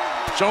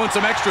 Showing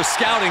some extra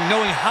scouting,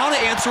 knowing how to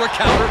answer a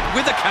counter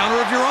with a counter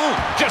of your own.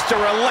 Just a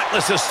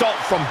relentless assault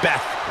from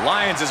Beth.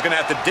 Lyons is going to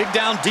have to dig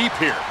down deep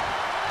here.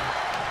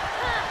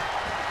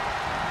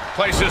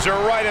 Places her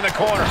right in the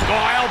corner.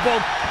 Oh, elbow.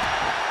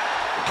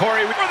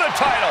 Corey for the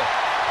title.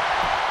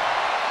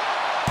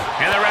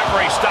 And the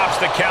referee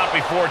stops the count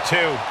before 2.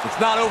 It's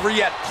not over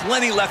yet.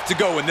 Plenty left to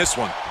go in this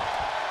one.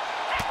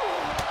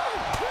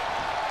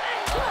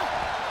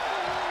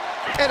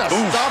 And a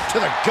stop to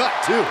the gut,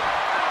 too.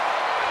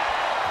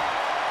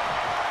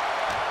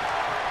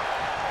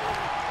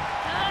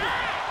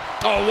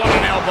 Oh, what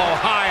an elbow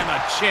high on the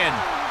chin.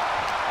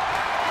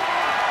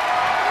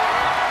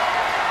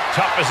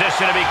 Tough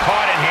position to be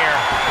caught in here.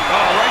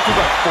 Oh, right to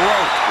the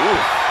throat.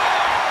 Ooh.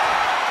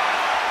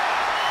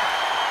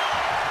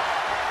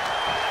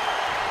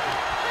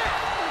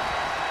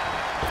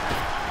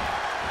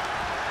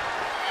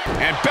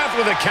 And Beth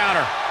with a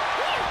counter.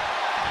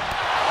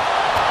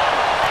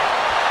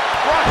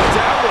 Brought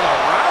down with a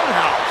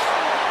roundhouse.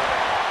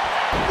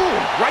 Ooh,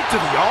 right to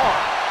the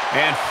arm.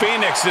 And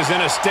Phoenix is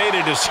in a state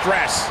of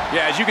distress.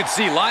 Yeah, as you can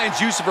see,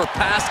 Lyons' use of her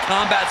past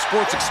combat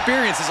sports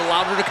experience has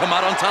allowed her to come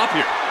out on top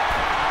here.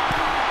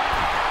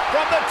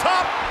 From the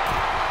top.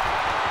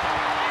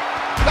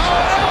 Oh,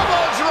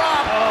 elbow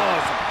drop. Oh,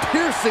 it's a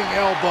piercing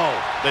elbow.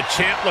 The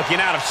champ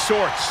looking out of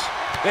sorts.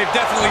 They've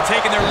definitely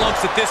taken their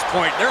lumps at this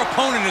point. Their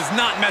opponent is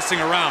not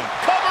messing around.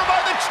 Cover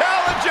by the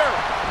challenger.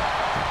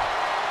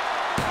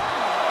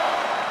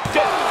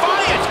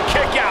 Defiant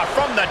kick out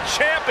from the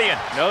champion.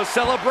 No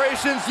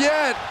celebrations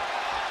yet.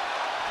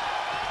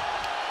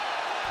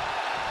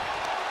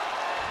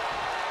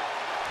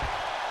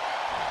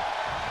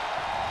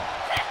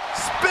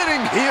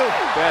 Spinning heel.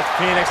 Beth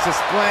Phoenix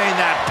displaying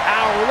that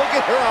power. Look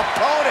at her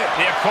opponent.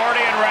 The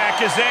accordion rack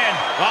is in.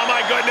 Oh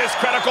my goodness,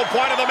 critical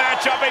point of the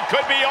matchup. It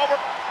could be over.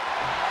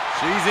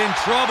 She's in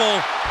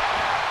trouble.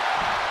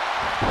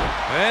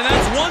 And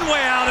that's one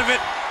way out of it.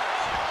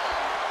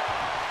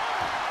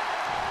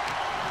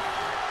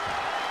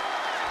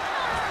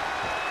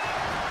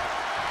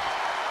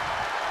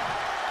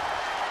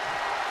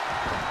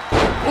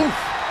 Oof.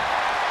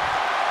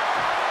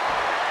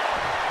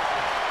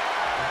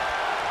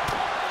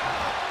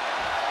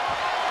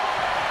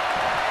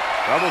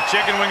 Double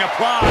chicken wing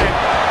applied.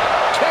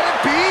 Can it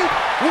be?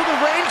 Will the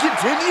reign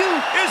continue?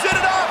 Is it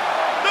enough?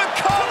 The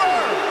cover!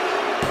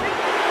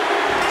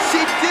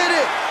 She did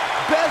it!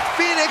 Beth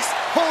Phoenix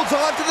holds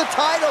on to the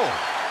title.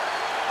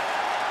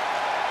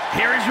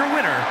 Here is your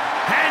winner,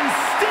 and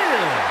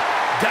still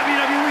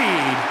WWE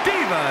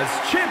Divas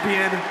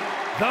Champion,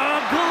 the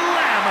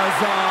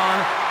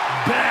Glamazon,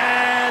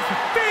 Beth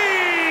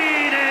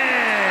Phoenix!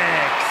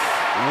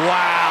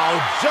 Wow,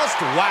 just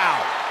wow.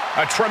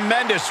 A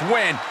tremendous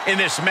win in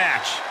this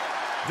match.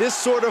 This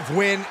sort of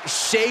win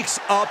shakes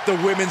up the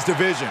women's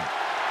division.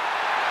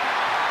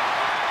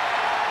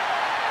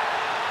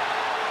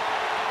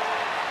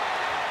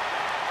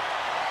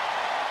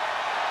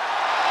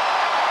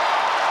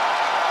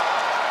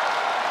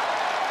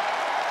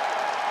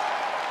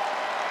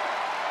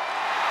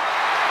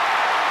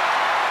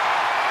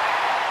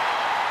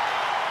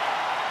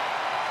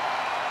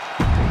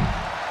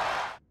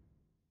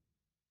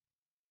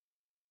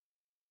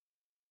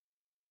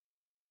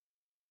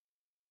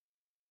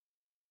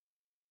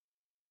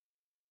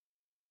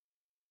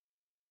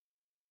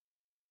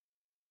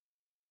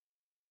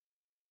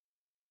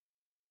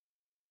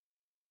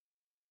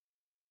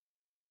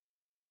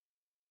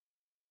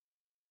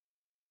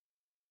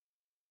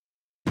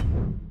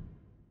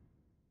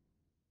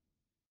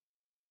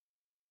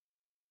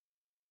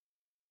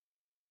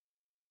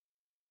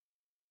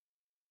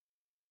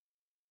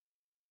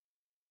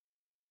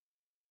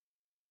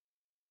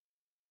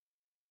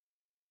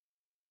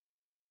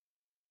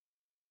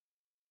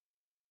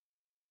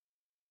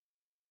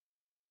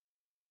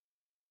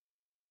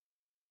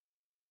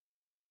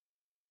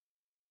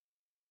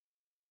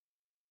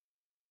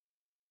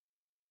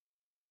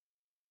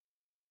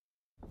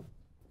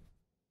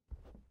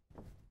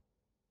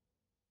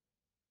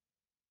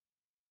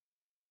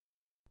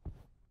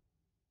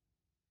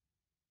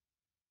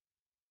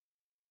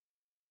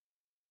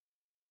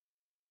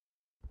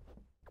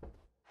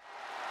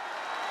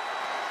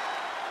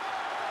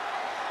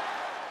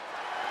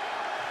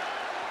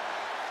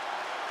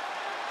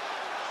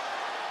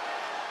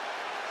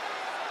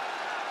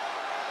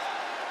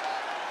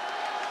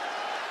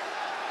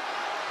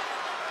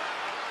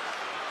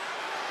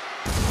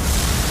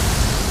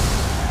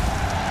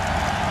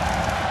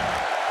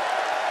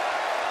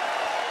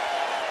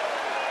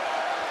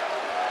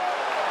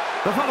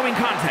 The following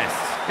contest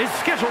is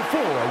scheduled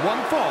for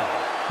one fall.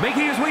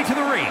 Making his way to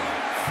the ring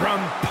from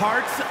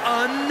parts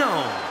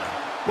unknown.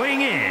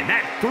 Weighing in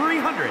at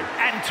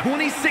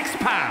 326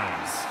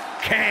 pounds.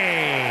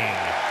 King.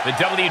 The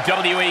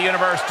WWE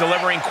Universe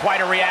delivering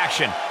quite a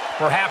reaction.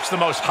 Perhaps the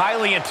most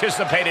highly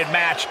anticipated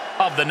match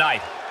of the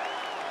night.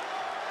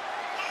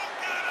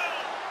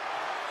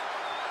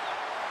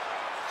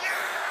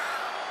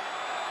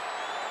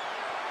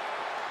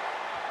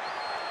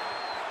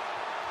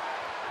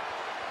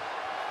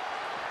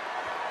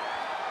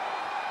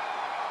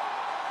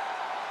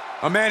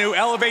 A man who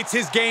elevates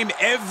his game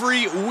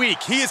every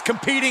week. He is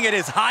competing at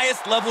his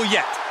highest level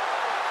yet.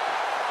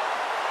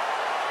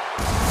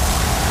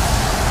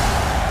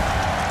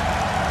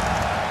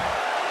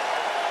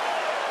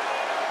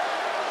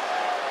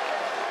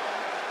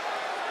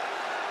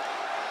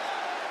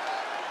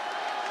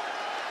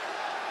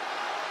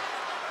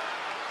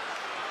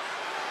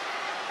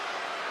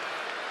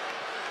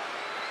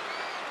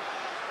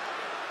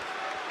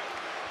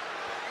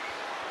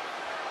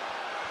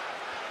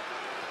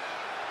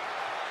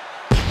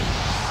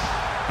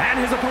 And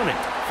his opponent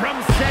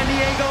from San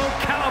Diego,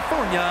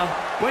 California,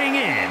 weighing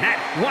in at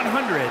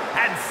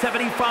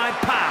 175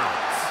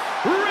 pounds,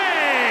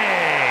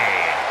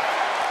 Ray!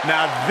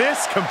 Now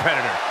this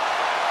competitor,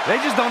 they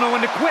just don't know when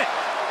to quit.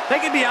 They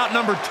could be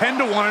outnumbered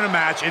 10-1 in a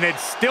match and they'd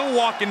still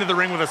walk into the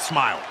ring with a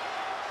smile.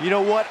 You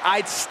know what?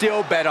 I'd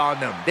still bet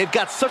on them. They've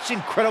got such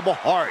incredible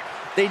heart.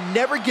 They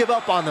never give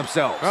up on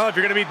themselves. Well, if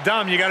you're going to be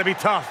dumb, you got to be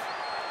tough.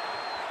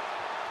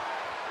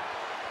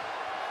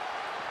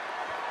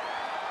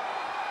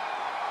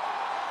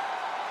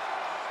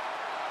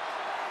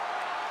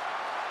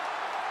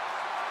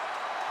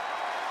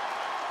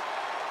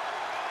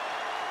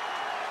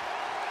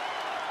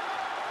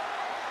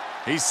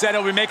 He said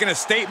he'll be making a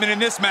statement in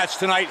this match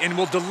tonight and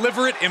will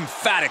deliver it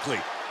emphatically.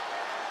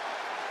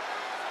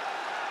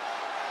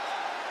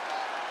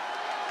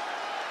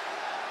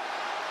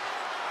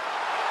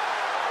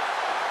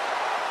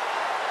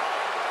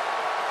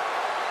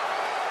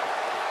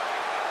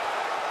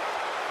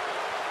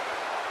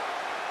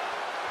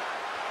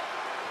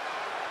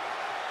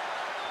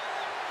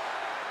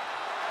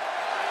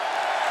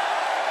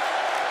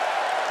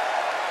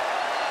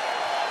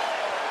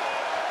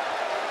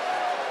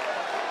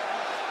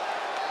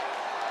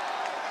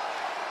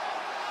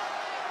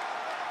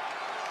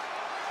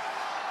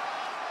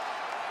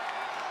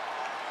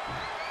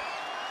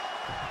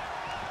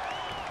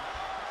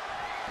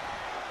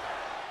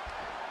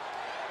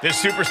 This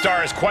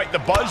superstar has quite the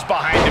buzz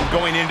behind him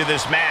going into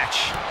this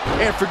match.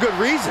 And for good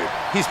reason.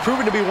 He's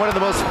proven to be one of the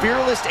most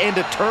fearless and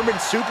determined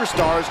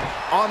superstars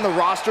on the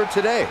roster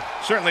today.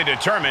 Certainly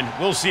determined.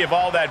 We'll see if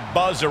all that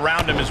buzz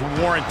around him is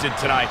warranted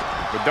tonight.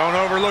 But don't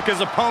overlook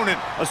his opponent,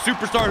 a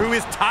superstar who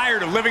is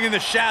tired of living in the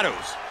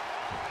shadows.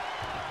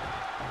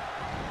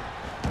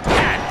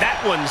 Had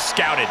that one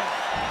scouted.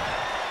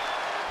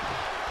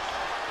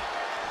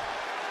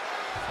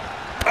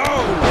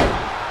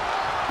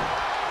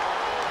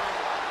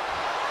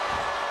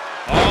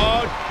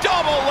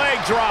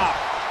 Drop.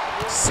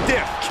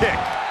 Stiff kick.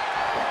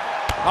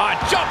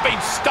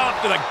 Jumping stomp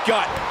to the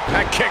gut.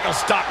 That kick will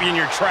stop you in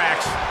your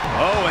tracks.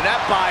 Oh, and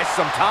that buys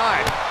some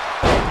time.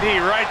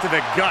 Knee right to the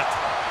gut.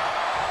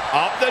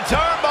 Up the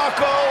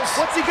turnbuckles.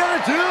 What's he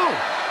gonna do?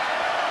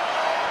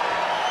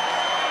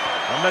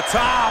 From the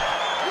top.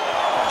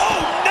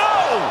 Oh,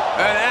 no!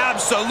 An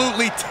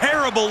absolutely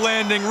terrible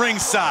landing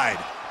ringside.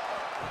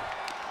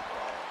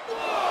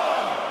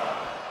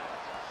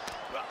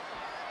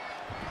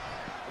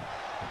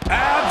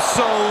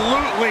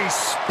 Absolutely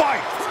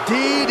spiked.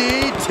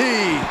 DDT.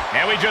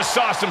 And we just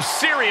saw some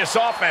serious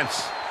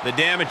offense. The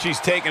damage he's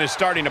taken is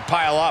starting to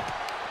pile up.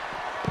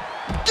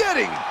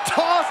 Getting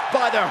tossed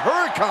by the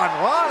Hurricane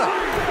Rana.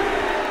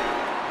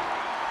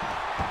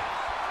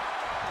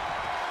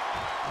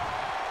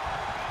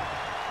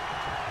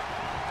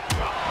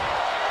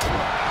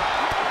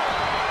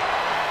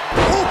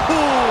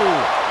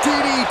 Ooh,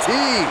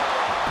 DDT.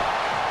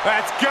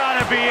 That's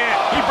gotta be it.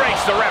 He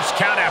breaks the ref's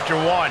count after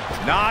one.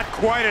 Not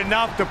quite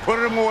enough to put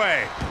him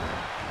away.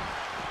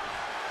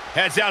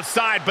 Heads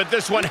outside, but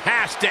this one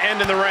has to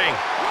end in the ring.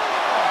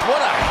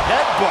 What a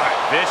headbutt.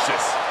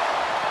 Vicious.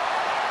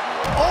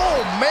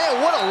 Oh,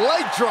 man, what a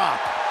leg drop.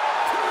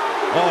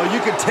 Oh, you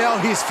can tell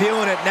he's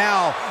feeling it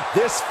now.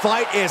 This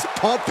fight is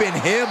pumping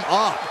him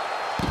up.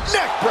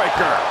 Neck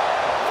breaker.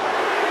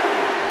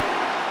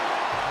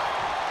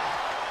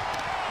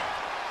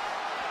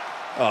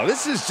 Oh,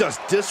 this is just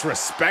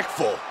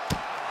disrespectful.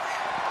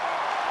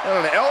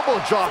 And an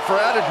elbow drop for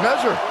added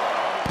measure.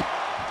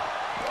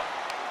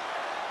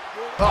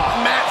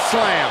 Oh, mat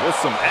slam. With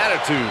some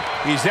attitude.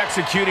 He's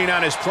executing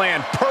on his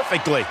plan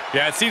perfectly.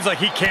 Yeah, it seems like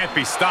he can't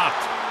be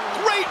stopped.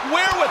 Great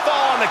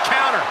wherewithal on the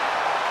counter.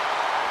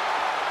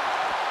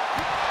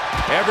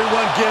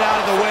 Everyone get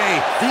out of the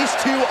way. These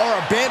two are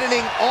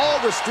abandoning all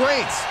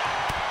restraints.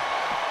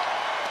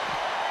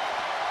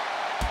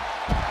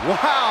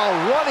 Wow,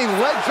 running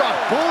leg drop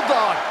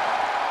bulldog.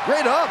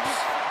 Great ups.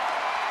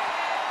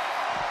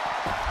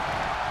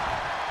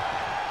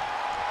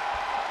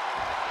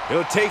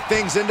 He'll take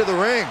things into the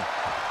ring.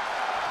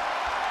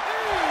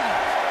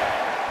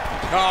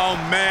 Oh,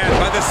 man,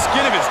 by the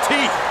skin of his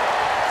teeth.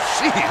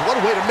 Gee, what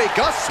a way to make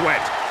us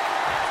sweat.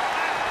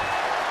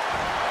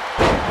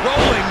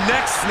 Rolling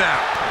neck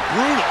snap.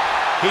 Brutal.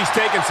 He's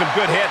taking some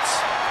good hits.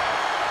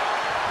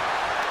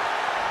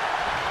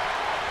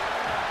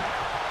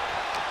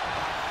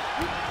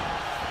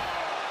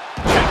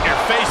 Check your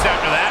face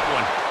after that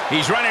one.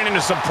 He's running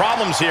into some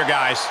problems here,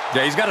 guys.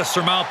 Yeah, he's got to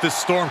surmount this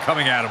storm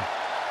coming at him.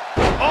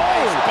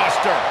 Oh,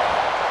 Buster.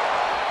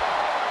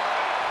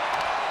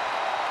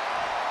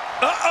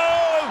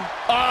 Uh-oh.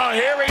 Oh,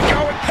 here we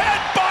go.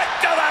 Headbutt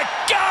to the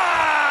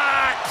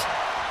gut.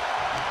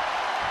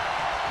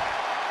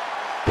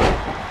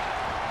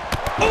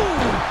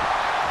 Ooh.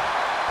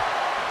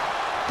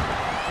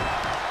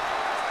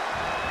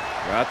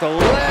 Got the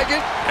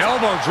leg.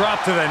 Elbow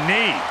drop to the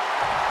knee.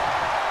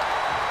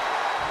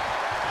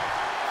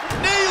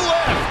 Knee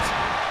lift.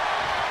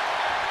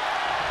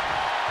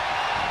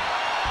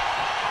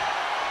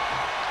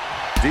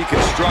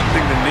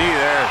 Deconstructing the knee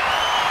there.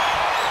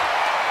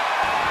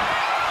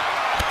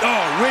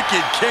 Oh,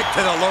 wicked kick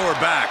to the lower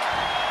back.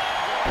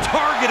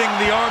 Targeting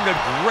the arm to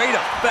great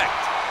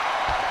effect.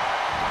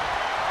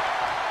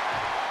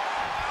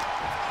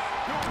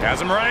 Has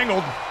him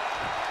wrangled.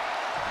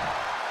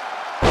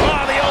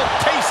 Oh, the old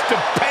taste of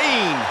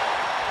pain.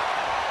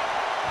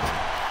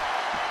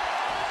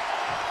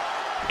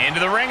 Into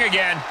the ring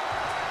again.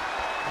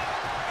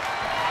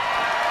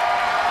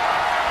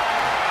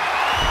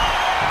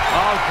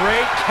 Oh,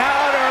 great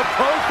counter.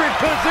 Perfect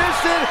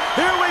position.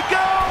 Here we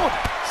go.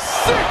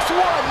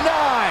 619.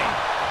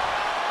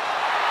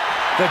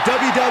 The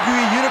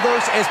WWE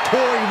Universe is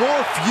pouring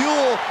more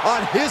fuel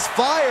on his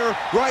fire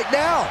right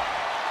now.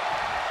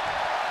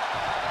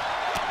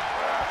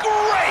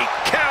 Great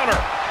counter.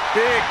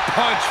 Big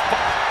punch.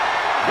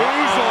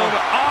 Boozled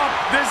up.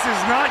 This is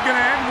not going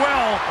to end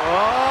well.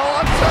 Oh,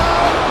 on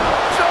top.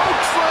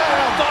 Choke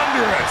slam.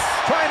 Thunderous.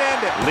 Try and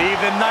end it. Leave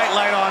the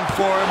nightlight on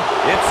for him.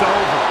 It's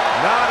over.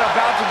 Not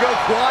about to go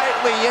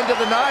quietly into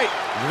the night.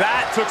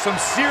 That took some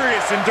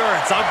serious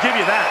endurance. I'll give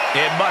you that.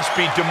 It must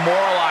be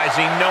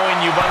demoralizing knowing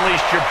you've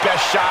unleashed your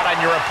best shot on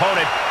your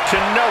opponent to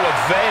no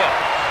avail.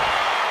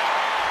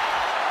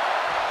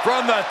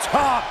 From the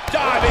top.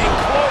 Diving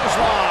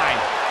clothesline.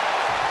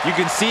 You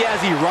can see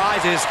as he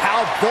rises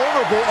how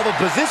vulnerable of a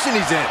position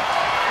he's in.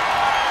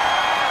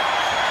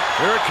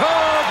 Here it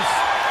comes.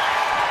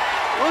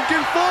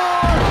 Looking for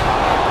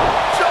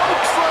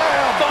choke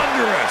slam.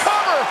 Thunderous.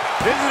 Cover.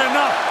 Is it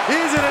enough?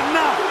 Is it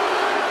enough?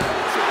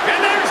 And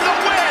there's the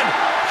win.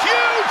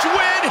 Huge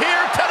win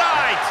here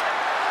tonight.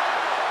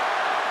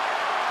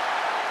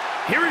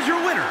 Here is your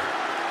winner,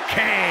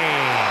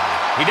 Kane.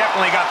 He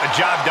definitely got the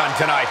job done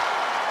tonight.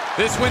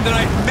 This win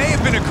tonight may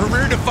have been a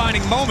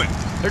career-defining moment.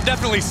 They're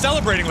definitely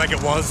celebrating like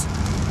it was.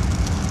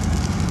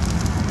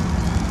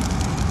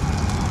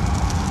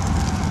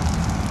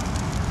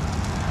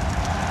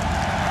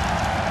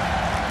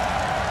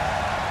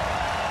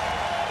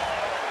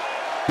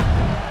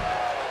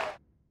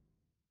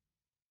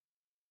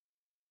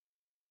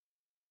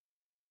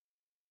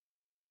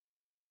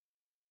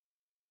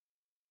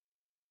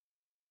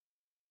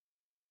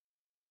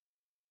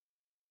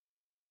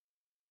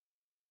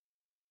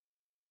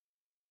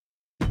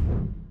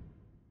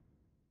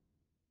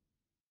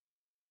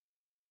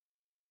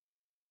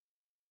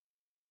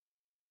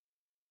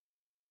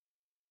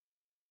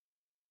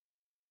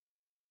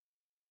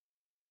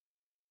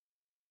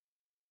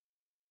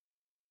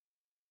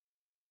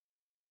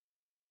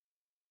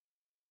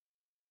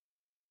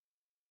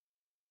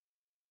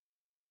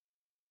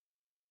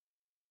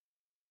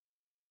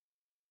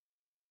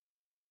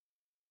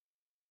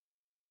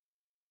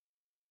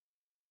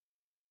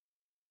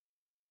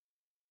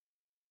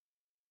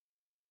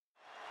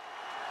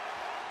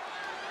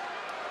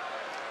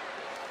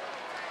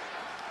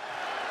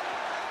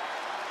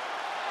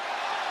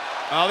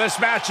 Well, this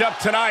matchup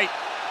tonight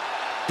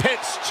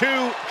pits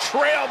two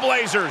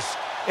trailblazers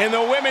in the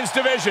women's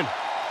division.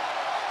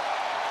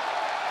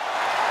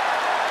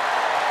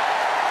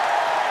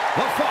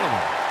 The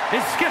following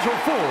is scheduled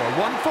for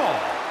one fall.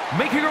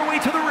 Making her way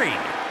to the ring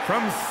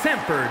from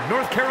Sanford,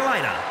 North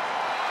Carolina,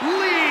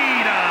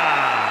 Lita.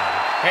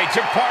 Hey,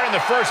 took part in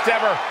the first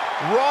ever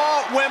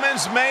Raw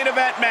Women's Main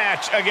Event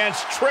match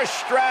against Trish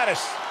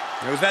Stratus.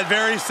 It was that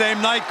very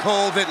same night,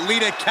 Cole, that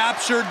Lita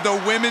captured the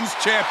Women's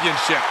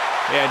Championship.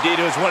 Yeah, indeed,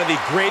 it was one of the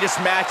greatest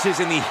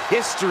matches in the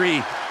history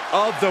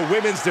of the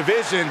women's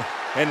division.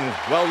 And,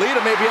 well,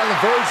 Lita may be on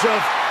the verge of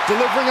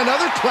delivering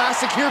another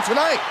classic here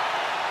tonight.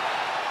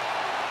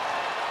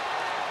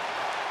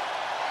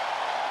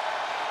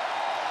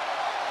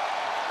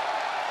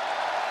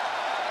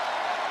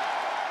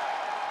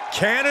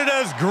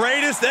 Canada's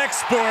greatest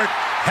export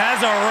has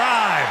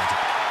arrived.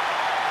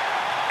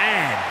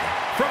 And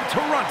from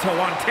Toronto,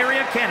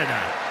 Ontario,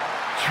 Canada,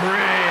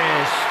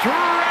 Trish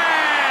Stratus.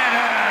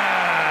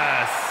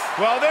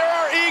 Well, there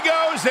are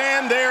egos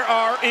and there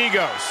are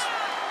egos.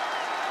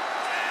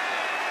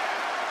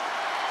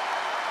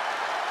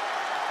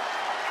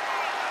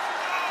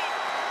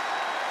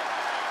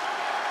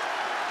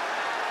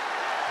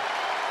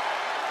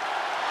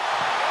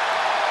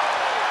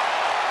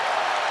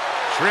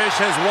 Trish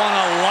has won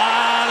a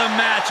lot of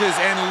matches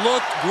and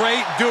looked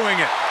great doing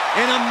it.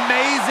 An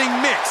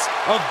amazing mix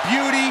of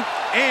beauty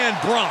and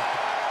brawn.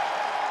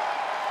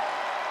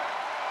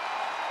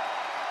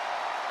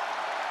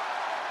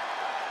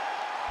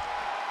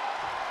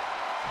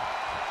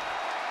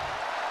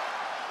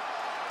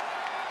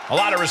 A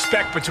lot of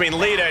respect between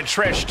Lita and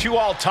Trish, two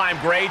all-time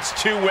greats,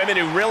 two women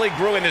who really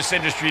grew in this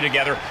industry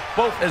together,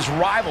 both as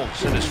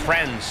rivals and as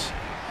friends.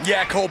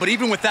 Yeah, Cole, but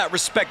even with that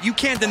respect, you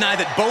can't deny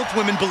that both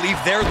women believe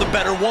they're the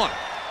better one,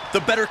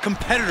 the better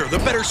competitor, the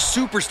better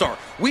superstar.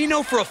 We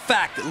know for a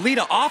fact that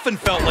Lita often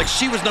felt like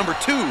she was number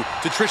 2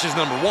 to Trish's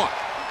number 1.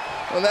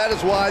 Well, that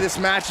is why this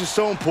match is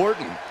so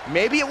important.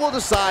 Maybe it will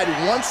decide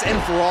once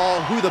and for all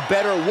who the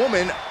better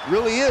woman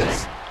really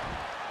is.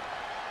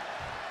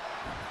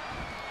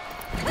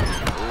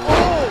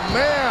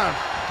 Man.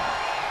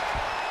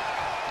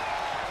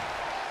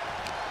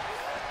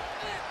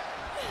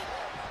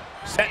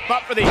 Set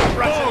up for the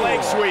Russian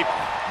leg sweep.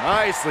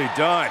 Nicely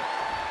done.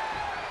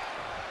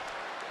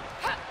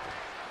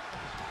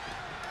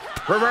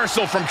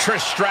 Reversal from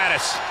Trish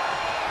Stratus.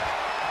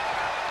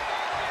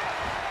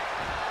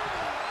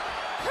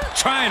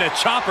 Trying to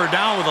chop her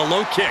down with a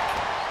low kick.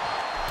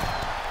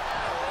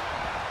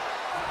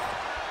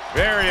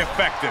 Very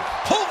effective.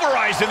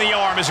 Pulverizing the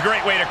arm is a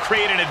great way to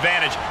create an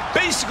advantage,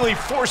 basically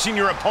forcing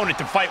your opponent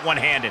to fight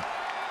one-handed.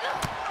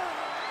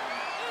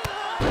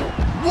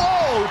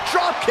 Whoa,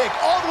 drop kick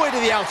all the way to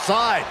the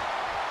outside.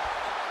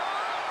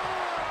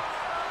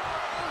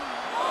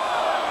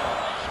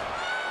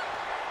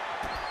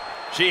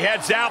 She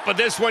heads out, but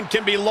this one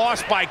can be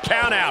lost by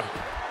countout.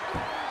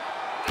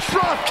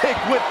 Drop kick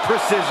with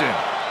precision.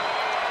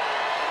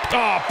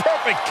 Oh,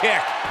 perfect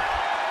kick.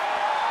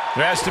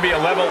 There has to be a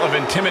level of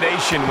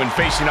intimidation when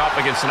facing off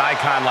against an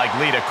icon like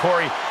Lita.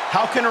 Corey,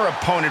 how can her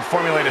opponent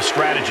formulate a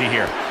strategy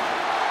here?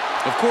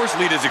 Of course,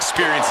 Lita's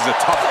experience is a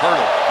tough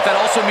hurdle, but that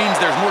also means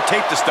there's more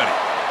tape to study.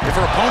 If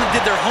her opponent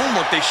did their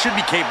homework, they should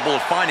be capable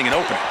of finding an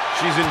opening.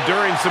 She's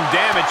enduring some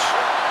damage.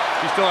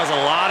 She still has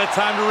a lot of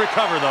time to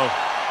recover, though.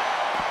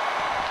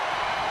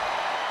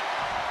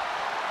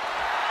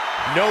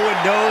 No one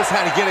knows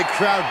how to get a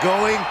crowd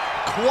going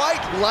quite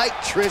like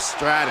Trish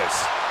Stratus.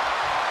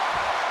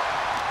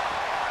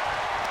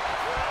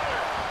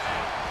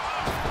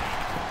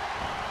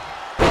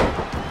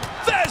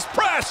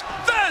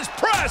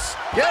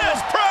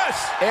 Yes,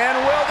 press! And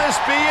will this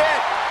be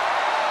it?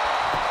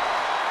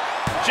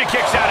 She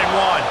kicks out in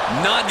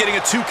 1. Not getting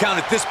a 2 count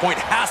at this point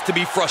has to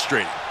be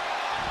frustrating.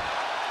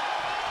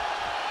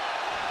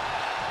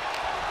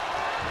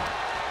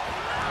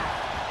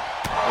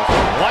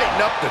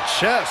 Lighten up the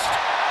chest.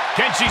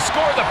 Can she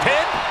score the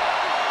pin?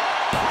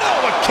 No,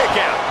 a kick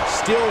out.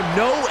 Still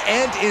no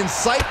end in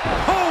sight.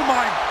 Oh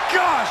my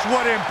gosh,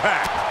 what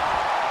impact!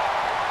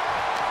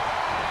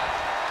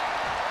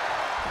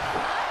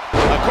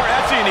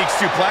 That's a unique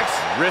suplex.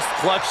 Wrist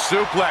clutch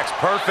suplex,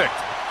 perfect.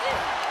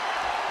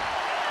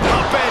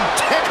 Up and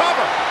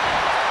cover.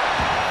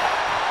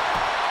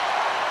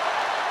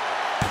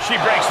 She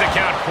breaks the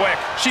count quick.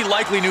 She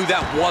likely knew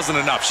that wasn't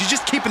enough. She's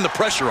just keeping the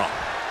pressure on.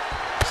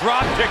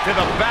 Drop kick to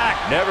the back.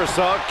 Never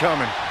saw it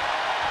coming.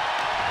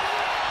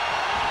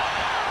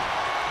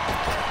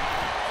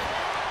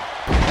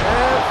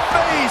 And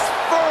face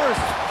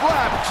first,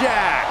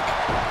 flapjack.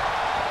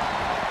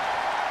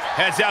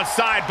 Heads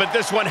outside, but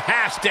this one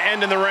has to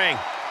end in the ring.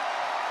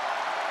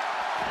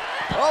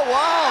 Oh,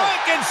 wow.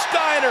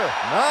 Frankensteiner.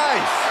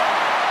 Nice.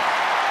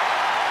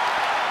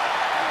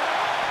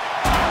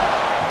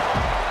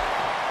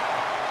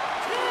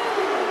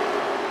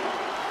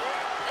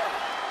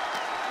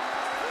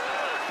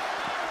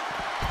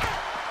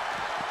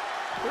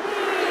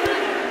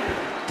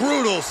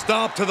 Brutal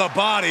stomp to the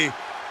body.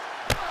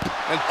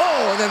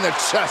 And then the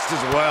chest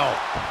as well.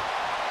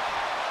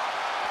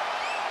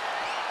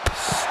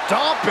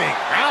 Stomping,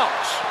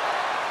 ouch.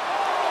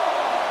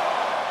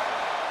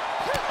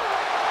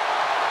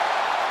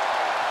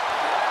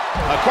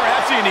 Corey,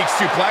 that's a unique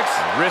suplex.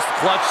 Wrist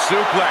clutch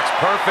suplex,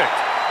 perfect.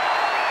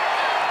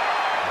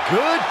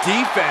 Good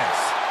defense.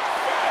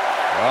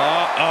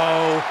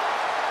 Uh-oh.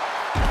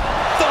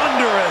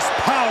 Thunderous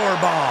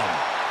powerbomb.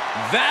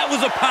 That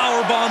was a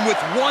powerbomb with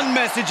one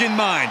message in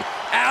mind.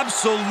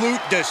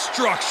 Absolute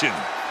destruction.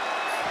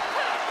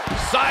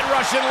 Side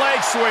Russian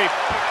leg sweep.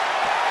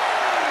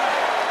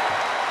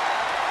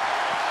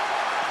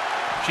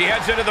 She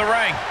heads into the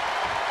ring.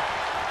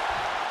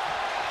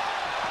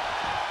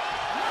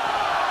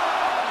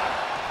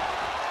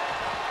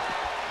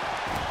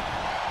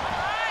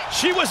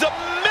 She was a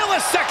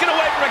millisecond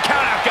away from a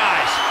countout,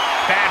 guys.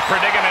 Bad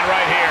predicament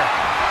right here.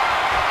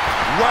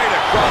 Right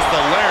across the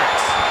larynx.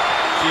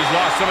 She's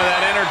lost some of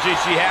that energy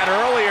she had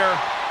earlier.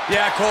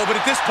 Yeah, Cole, but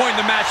at this point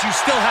in the match, you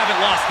still haven't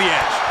lost the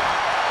edge.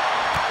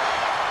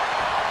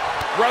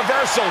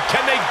 Reversal.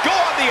 Can they go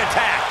on the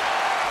attack?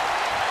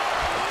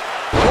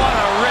 What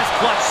a wrist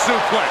clutch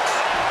suplex.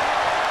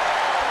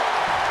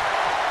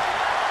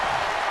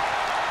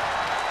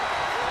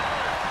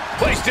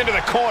 Placed into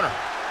the corner.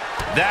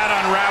 That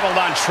unraveled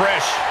on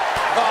Trish.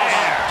 Oh,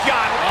 my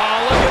God. Oh,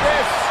 look at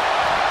this.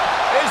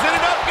 Is it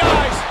enough,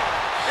 guys?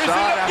 Is it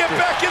enough to get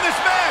back in this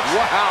match?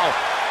 Wow.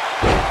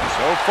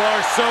 So far,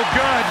 so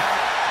good.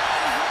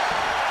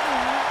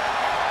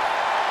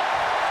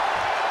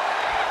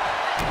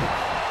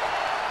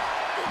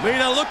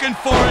 Lita looking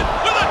for it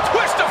with a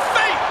twist of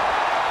fate.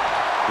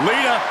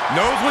 Lita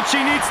knows what she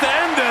needs to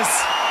end this.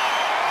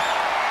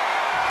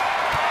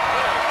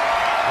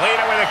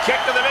 Lita with a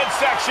kick to the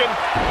midsection.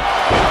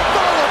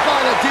 Followed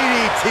by the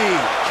DDT.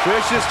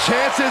 Trish's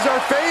chances are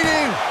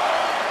fading.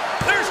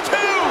 There's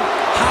two.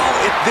 How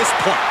at this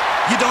point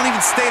you don't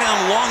even stay down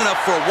long enough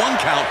for a 1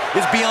 count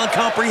is beyond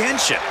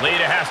comprehension.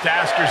 Lita has to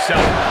ask herself,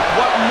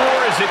 what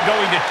more is it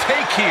going to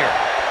take here?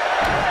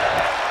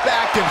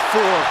 Back and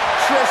forth.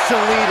 Trish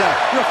and Lita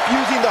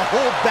refusing to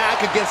hold back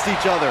against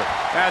each other.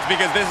 That's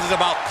because this is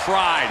about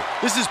pride.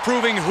 This is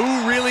proving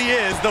who really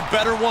is the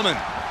better woman.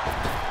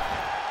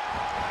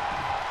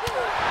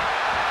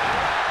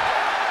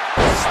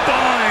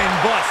 Spine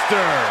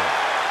buster.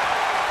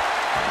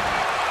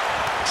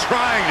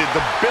 Trying to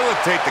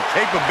debilitate the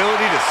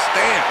capability to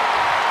stand.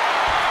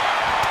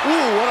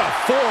 Ooh, what a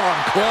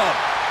forearm club.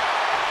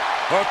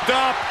 Hooked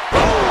up.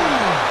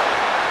 Boom.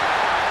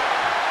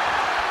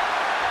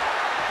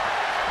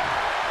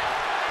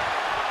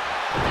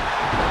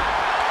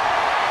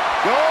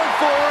 Going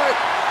for it.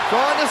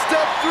 Trying to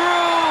step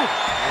through.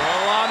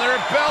 Roll on their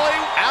belly.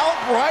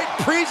 Outright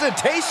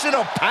presentation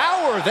of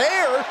power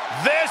there.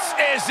 This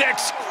is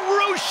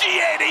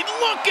excruciating.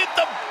 Look at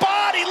the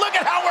body. Look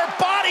at how her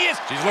body is.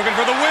 She's looking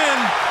for the win.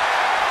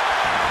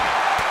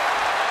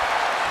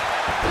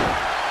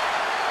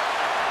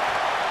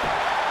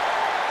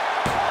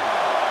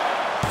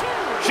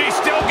 She's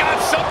still got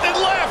something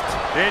left.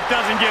 It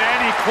doesn't get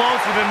any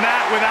closer than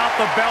that without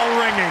the bell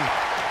ringing.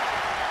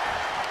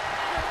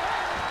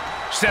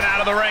 Sent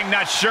out of the ring,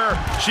 not sure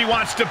she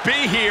wants to be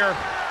here.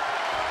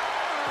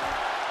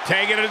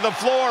 Taking it to the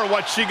floor,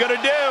 what's she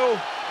gonna do?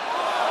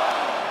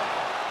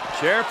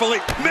 Carefully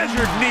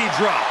measured knee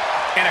drop.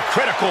 And a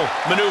critical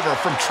maneuver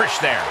from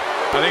Trish there.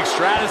 I think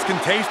Stratus can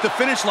taste the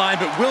finish line,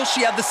 but will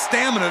she have the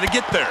stamina to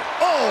get there?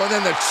 Oh, and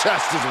then the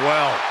chest as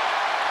well.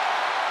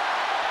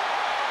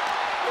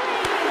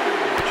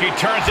 She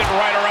turns it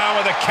right around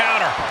with a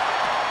counter.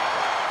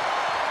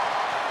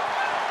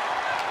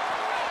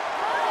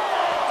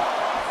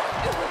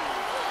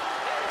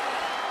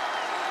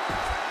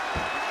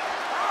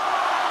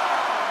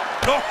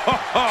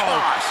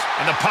 Gosh.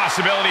 And the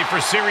possibility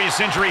for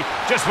serious injury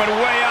just went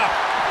way up.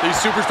 These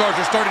superstars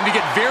are starting to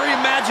get very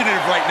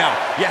imaginative right now.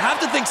 You have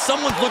to think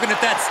someone's looking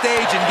at that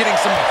stage and getting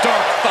some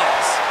dark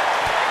thoughts.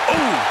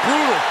 Ooh,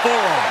 brutal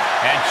forearm.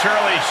 And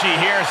surely she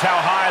hears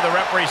how high the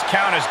referee's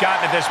count has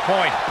gotten at this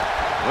point.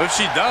 Well, if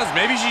she does,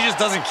 maybe she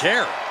just doesn't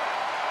care.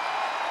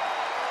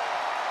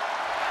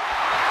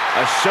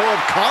 A show of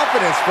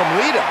confidence from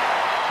Lita.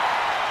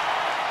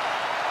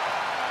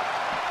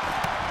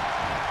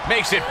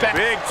 Makes it back.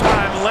 Big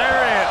time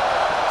lariat.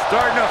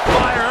 Starting to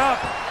fire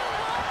up.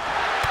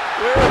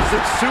 Where is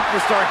this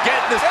superstar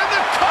getting this? And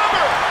the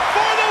cover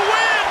for the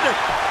win!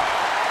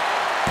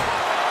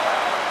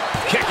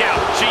 Kick out.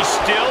 She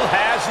still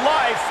has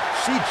life.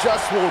 She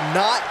just will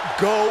not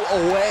go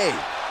away.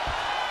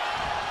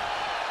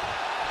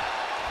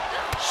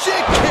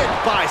 Shit kick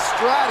by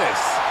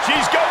Stratus.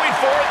 She's going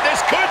for it.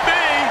 This could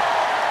be.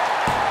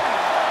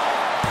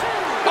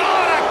 Oh,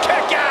 a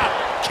kick out.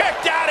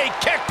 Kicked out. He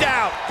kicked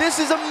out. This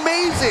is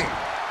amazing.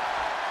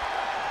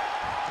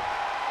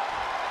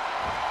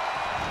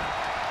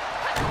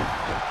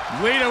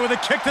 Lita with a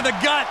kick to the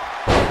gut.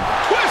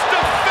 Twist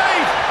of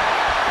fate.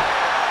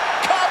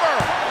 Cover.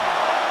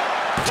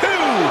 2.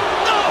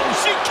 No,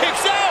 she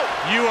kicks out.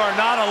 You are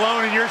not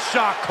alone in your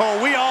shock,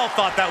 Cole. We all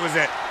thought that was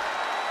it.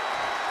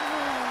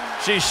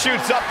 She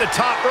shoots up the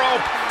top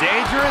rope.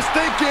 Dangerous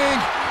thinking.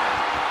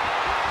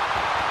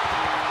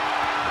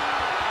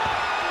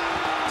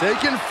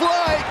 Taking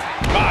flight.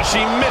 Ah, she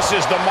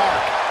misses the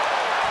mark.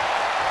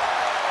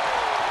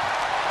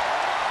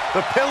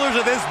 The pillars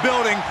of this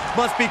building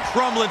must be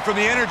crumbling from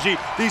the energy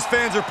these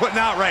fans are putting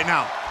out right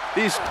now.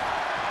 It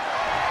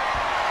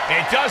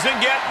doesn't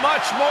get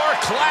much more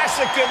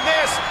classic than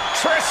this.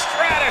 Trish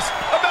Stratus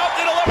about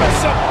to deliver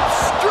some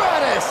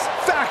Stratus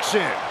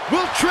faction.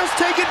 Will Trish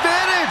take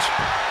advantage?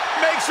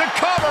 Makes a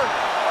cover.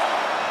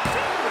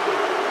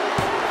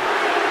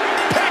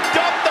 Picked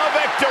up the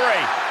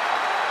victory.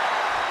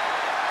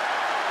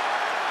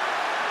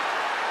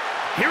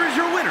 Here is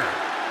your winner,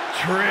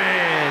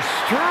 Trish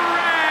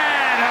Stratus.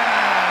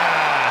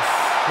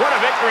 What a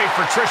victory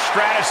for Trish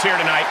Stratus here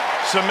tonight,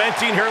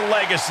 cementing her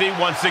legacy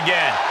once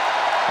again.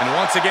 And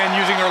once again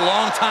using her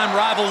longtime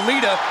rival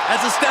Lita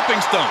as a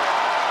stepping stone.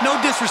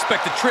 No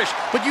disrespect to Trish,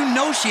 but you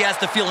know she has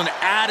to feel an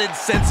added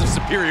sense of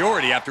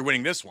superiority after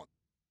winning this one.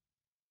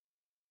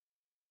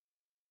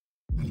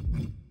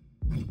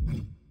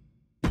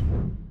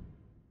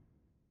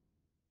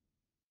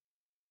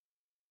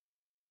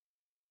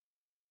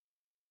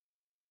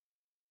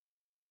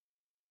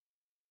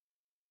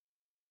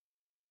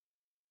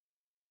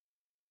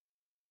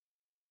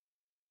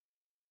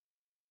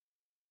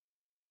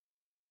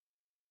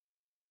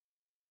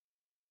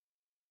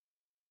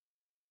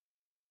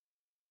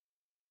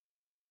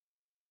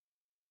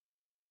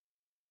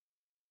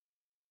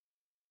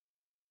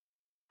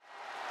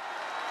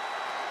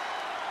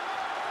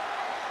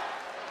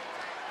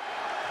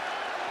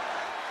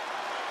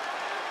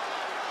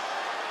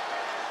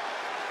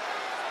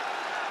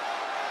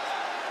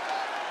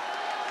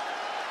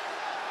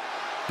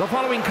 The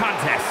following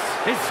contest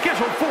is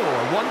scheduled for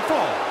one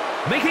fall.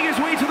 Making his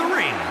way to the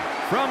ring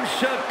from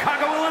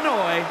Chicago,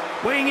 Illinois,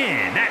 weighing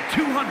in at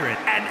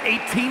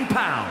 218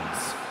 pounds,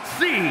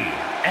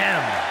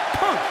 CM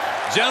Punk.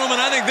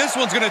 Gentlemen, I think this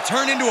one's going to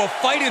turn into a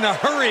fight in a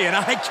hurry, and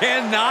I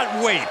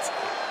cannot wait.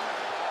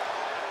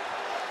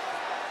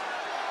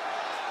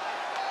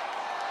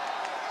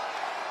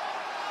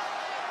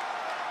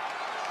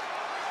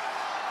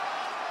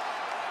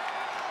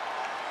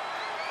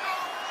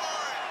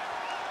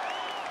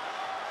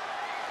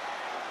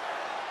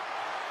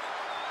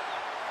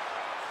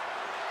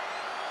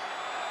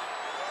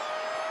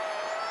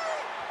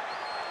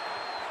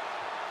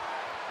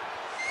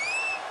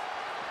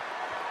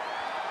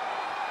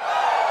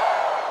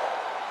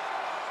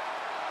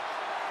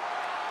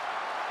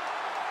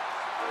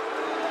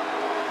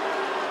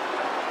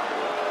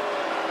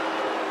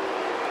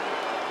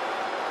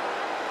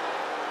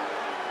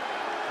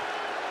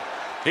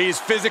 He's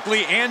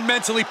physically and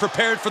mentally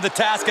prepared for the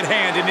task at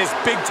hand in this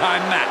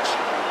big-time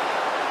match.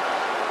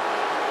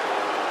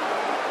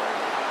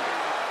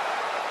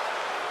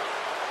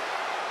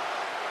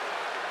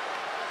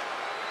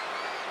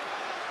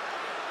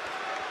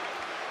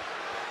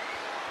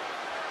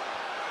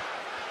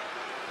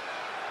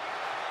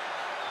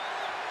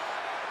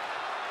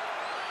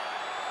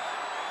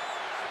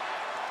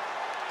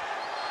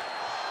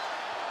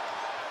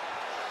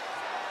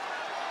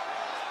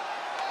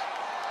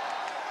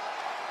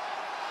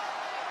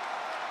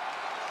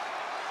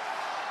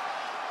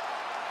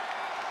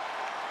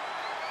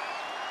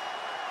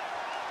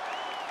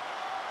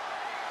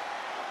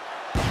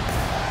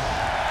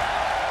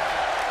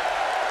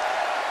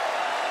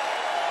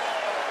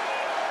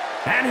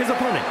 And his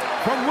opponent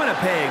from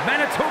Winnipeg,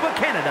 Manitoba,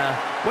 Canada,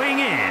 weighing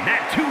in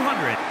at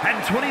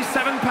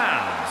 227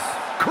 pounds,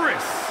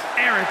 Chris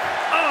Eric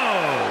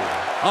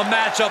O. A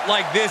matchup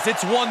like this,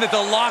 it's one that the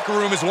locker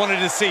room has wanted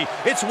to see.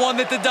 It's one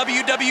that the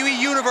WWE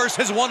Universe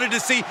has wanted to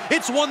see.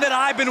 It's one that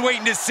I've been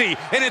waiting to see,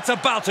 and it's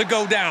about to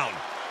go down.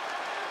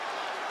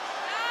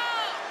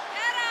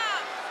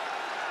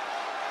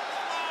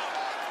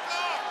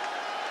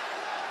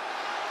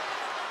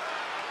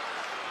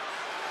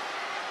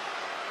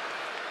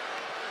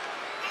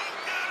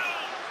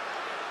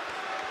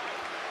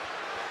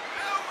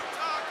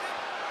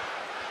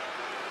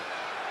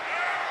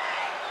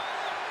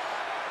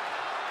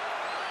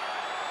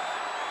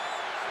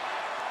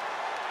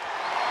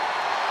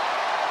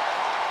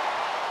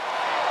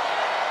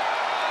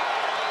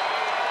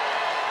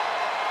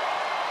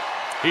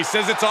 He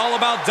says it's all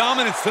about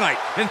dominance tonight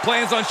and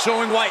plans on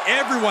showing why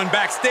everyone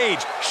backstage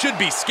should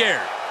be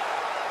scared.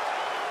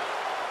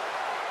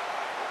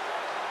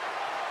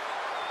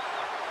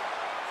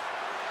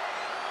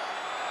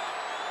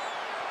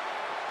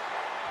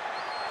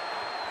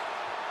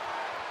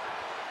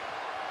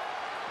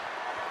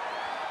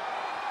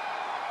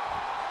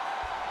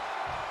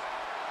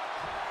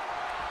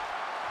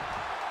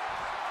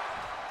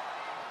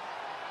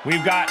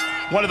 We've got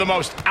one of the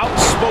most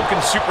outspoken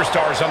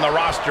superstars on the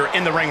roster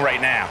in the ring right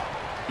now.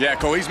 Yeah,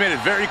 Cole, he's made it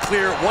very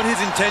clear what his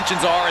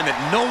intentions are and that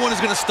no one is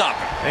going to stop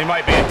him. They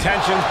might be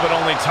intentions, but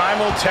only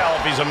time will tell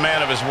if he's a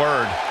man of his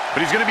word.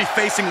 But he's going to be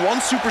facing one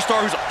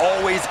superstar who's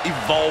always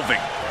evolving.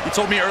 He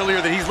told me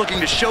earlier that he's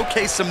looking to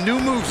showcase some new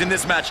moves in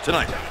this match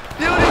tonight.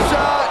 Beauty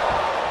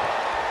shot!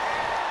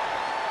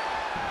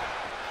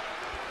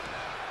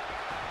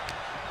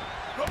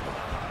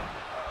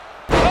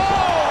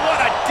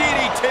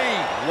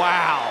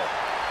 Wow.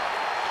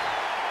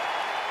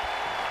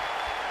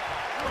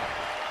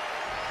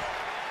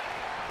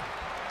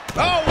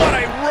 Oh, what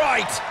a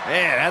right!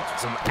 Man,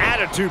 that's some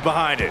attitude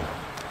behind it.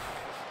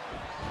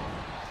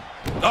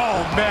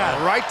 Oh,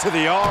 man. Right to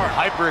the arm.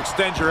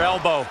 Hyperextend your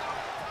elbow.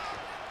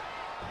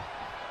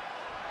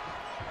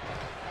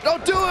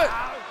 Don't do it!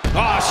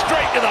 Oh,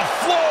 straight to the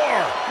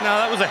floor! No,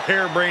 that was a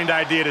harebrained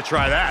idea to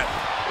try that.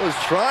 Was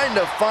trying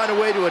to find a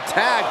way to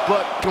attack,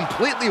 but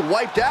completely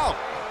wiped out.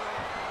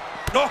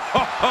 Oh,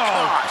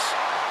 Gosh!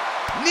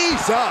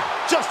 Knees up,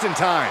 just in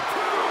time.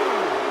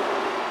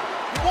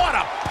 What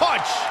a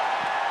punch!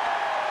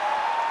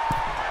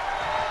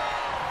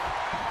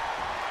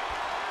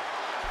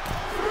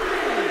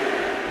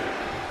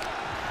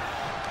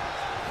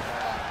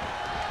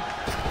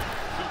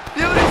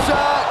 Beauty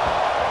shot!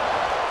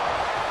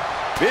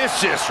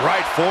 vicious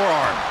right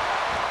forearm.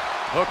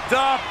 Hooked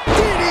up.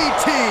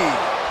 DDT!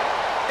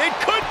 It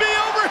could be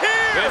over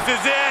here. This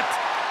is it.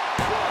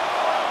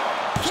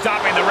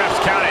 Stopping the ref's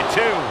count at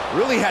 2.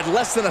 Really had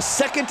less than a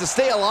second to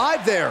stay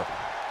alive there.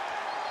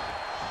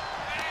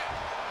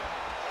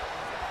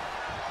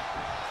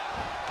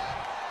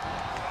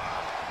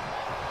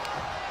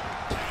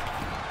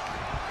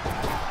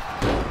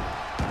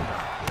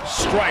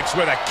 Strikes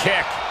with a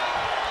kick.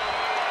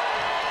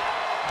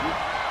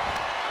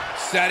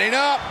 Setting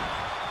up.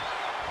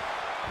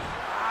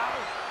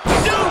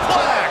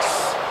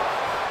 Suplex!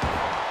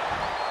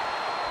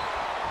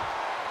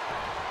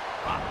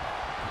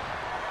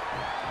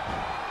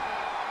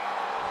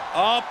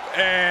 Up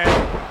and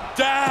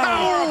down.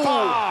 Power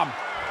bomb.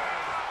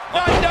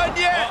 Not done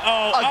yet.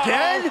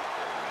 Again?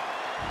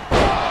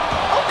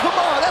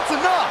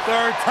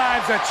 Third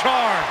time's a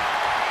charm.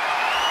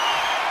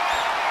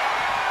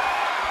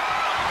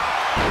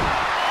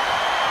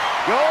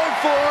 Going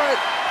for it.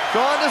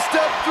 Trying to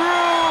step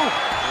through.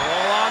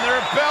 Roll on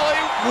their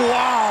belly.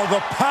 Wow, the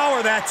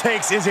power that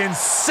takes is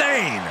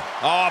insane.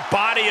 Oh, a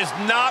body is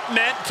not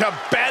meant to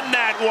bend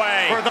that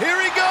way. Here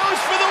he goes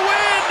for the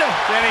win.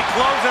 Then he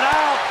closes it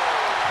out.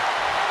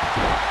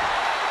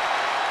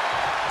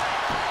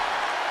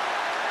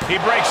 He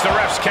breaks the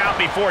ref's count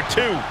before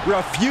 2.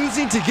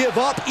 Refusing to give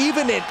up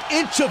even an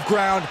inch of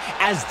ground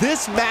as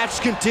this match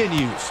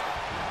continues.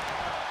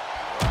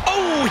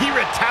 Oh, he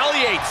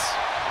retaliates.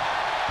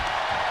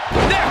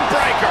 Neck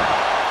breaker.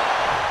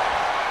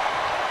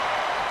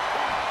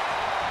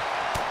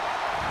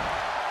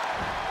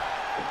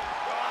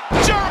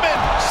 German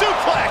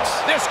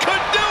suplex. This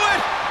could do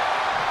it.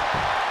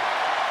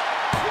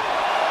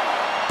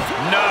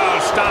 No,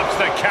 stops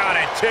the count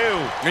at 2.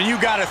 And you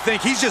got to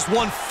think he's just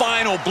one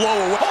final blow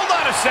away. Hold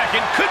on a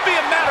second. Could be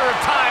a matter of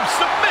time.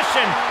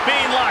 Submission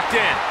being locked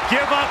in.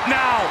 Give up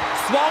now.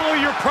 Swallow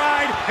your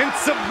pride and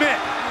submit.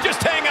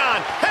 Just hang on.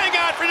 Hang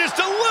on for just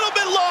a little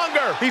bit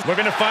longer. He's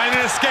looking to find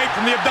an escape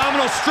from the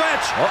abdominal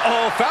stretch.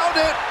 Uh-oh, found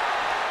it.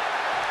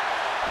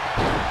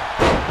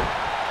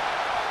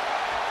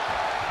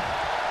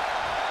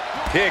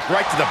 Kick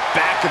right to the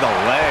back of the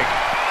leg.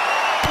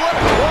 What a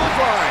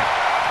clothesline.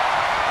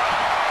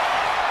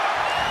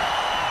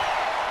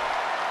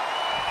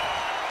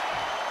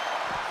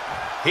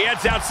 He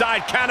heads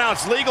outside.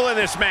 Countouts legal in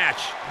this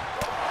match.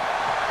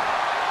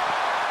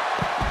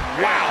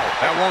 Wow.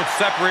 That won't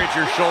separate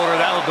your shoulder.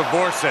 That'll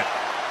divorce it.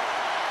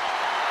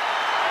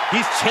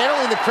 He's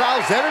channeling the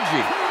crowd's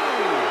energy.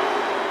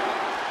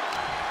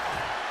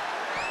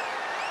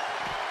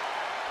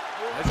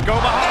 Let's go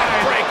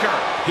behind. Breaker.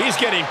 He's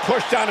getting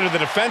pushed down into the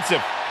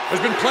defensive.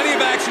 There's been plenty of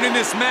action in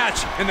this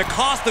match, and the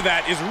cost of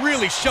that is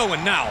really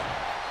showing now.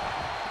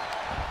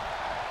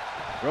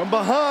 From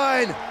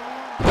behind.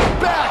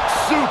 Back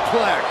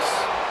suplex.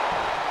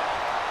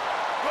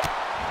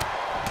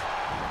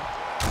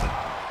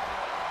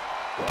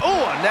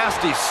 Oh, a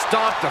nasty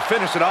stomp to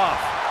finish it off.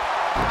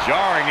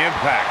 Jarring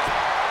impact.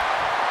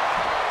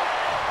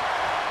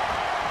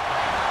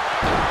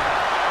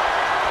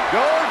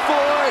 Going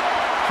for it.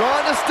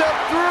 Trying to step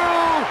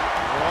through.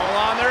 Roll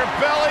on their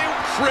belly.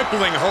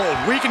 Crippling hold.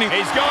 Weakening.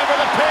 He's going for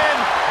the pin.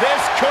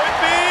 This could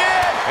be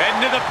it.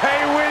 Into the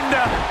pay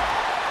window.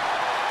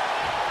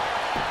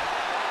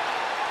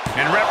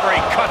 And referee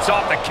cuts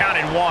off the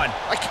count in 1.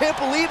 I can't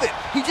believe it.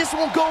 He just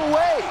won't go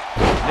away.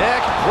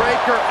 Neck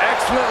breaker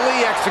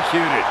excellently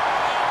executed.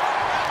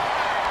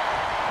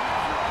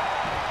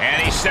 And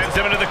he sends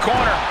him into the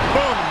corner.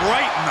 Boom,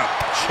 right in the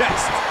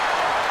chest.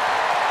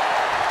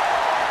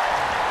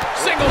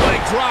 Single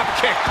leg drop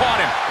kick caught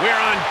him. We're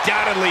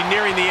undoubtedly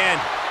nearing the end.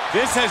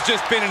 This has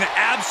just been an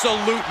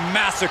absolute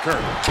massacre.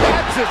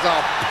 Catches a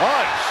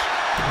punch.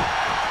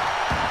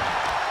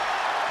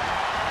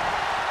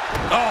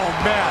 Oh,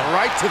 man.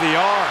 Right to the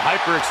arm.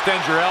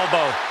 Hyperextend your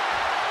elbow.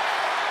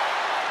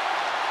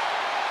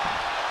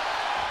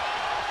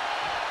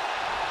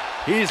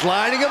 He's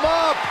lining him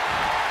up.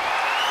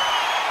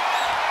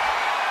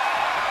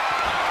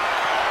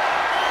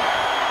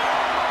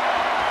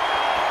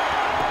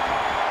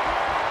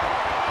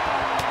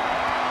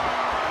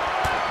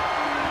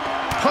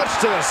 Punch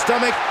to the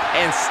stomach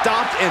and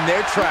stopped in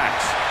their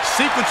tracks.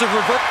 Sequence of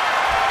reverse.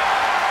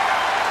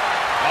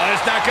 Oh,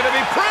 it's not going to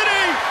be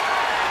pretty.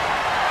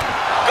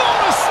 Go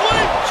to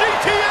sleep,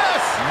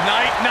 GTS.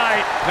 Night,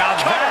 night. Now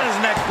that is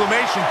an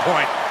exclamation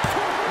point.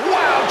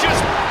 Wow,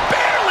 just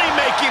barely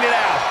making it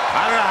out.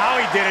 I don't know how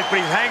he did it, but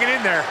he's hanging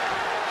in there.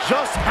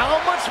 Just how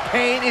much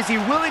pain is he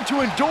willing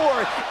to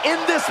endure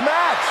in this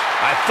match?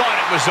 I thought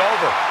it was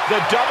over. The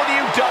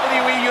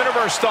WWE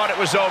Universe thought it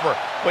was over.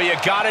 But you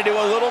got to do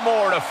a little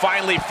more to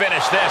finally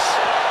finish this.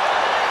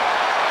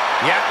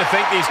 You have to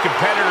think these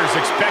competitors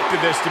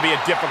expected this to be a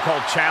difficult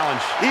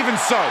challenge. Even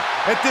so,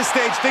 at this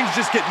stage, things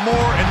just get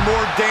more and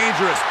more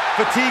dangerous.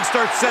 Fatigue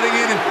starts setting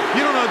in, and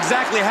you don't know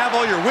exactly have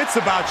all your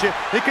wits about you.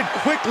 It could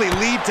quickly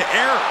lead to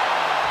error.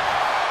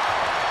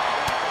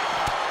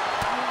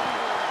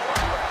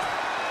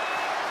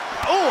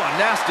 Oh, a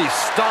nasty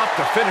stomp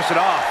to finish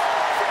it off.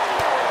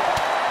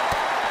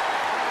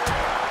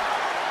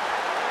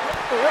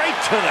 Right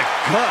to the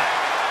gut.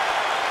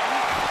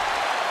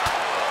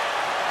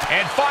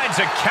 And finds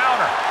a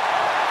counter.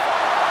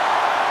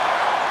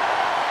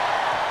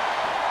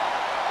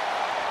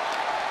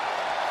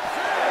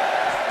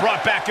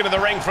 Brought back into the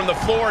ring from the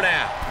floor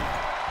now.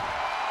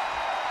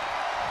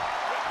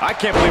 I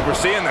can't believe we're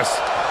seeing this.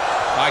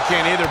 I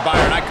can't either,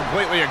 Byron. I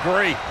completely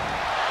agree.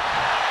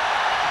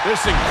 This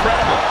is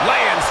incredible.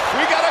 Lands.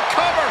 We got a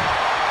cover.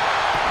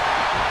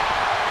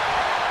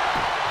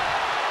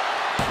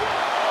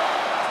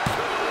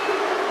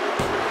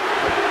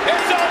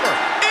 It's over.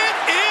 It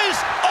is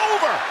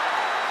over.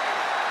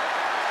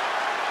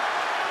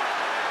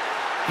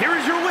 Here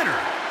is your winner,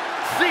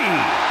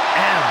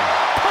 CM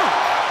Punk.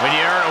 When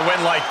you earn a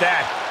win like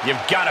that,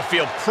 you've got to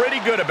feel pretty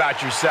good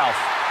about yourself.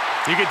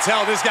 You could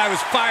tell this guy was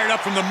fired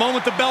up from the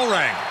moment the bell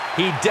rang.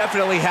 He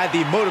definitely had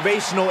the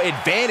motivational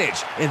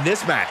advantage in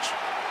this match.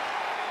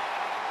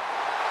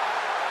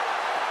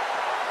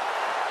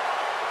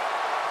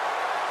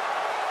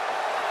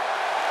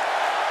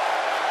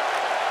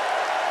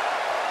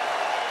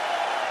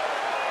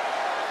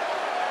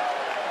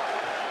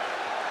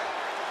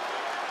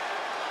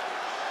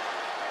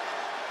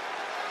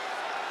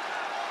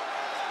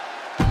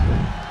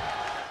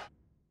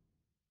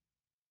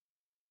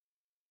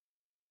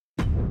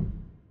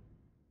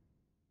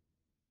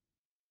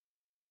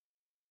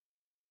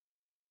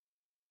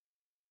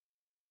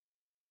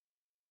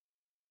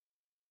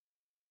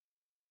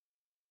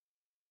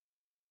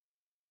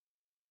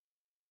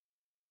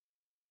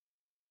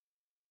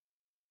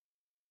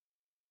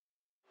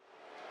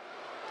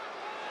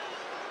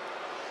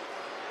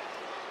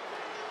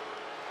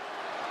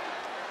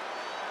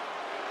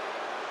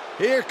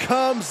 Here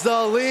comes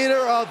the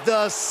leader of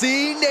the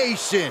C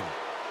Nation.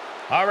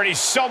 Already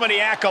so many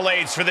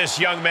accolades for this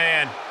young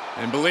man.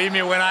 And believe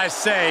me when I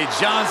say,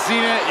 John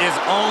Cena is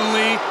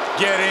only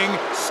getting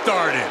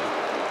started.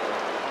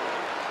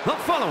 The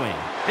following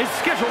is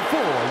scheduled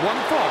for one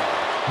fall.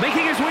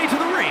 Making his way to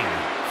the ring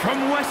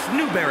from West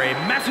Newbury,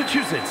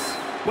 Massachusetts.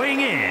 Weighing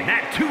in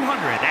at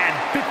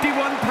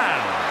 251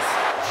 pounds,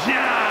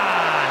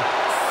 John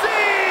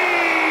Cena!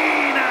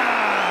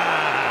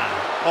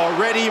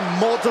 Already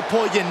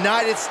multiple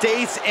United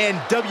States and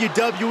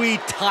WWE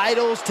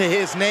titles to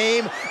his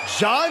name,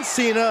 John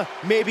Cena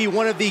may be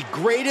one of the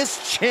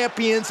greatest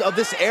champions of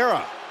this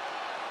era.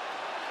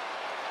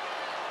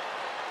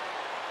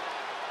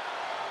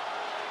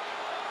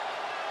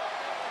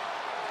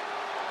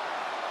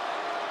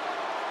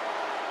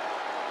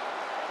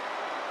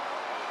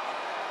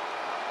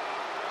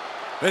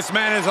 This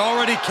man has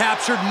already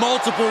captured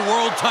multiple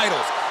world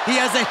titles. He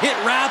has a hit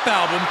rap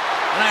album,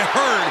 and I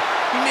heard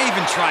he may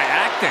even try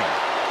acting.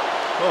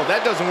 Well,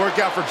 that doesn't work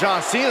out for John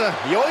Cena.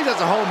 He always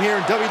has a home here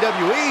in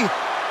WWE.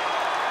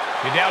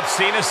 You doubt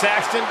Cena,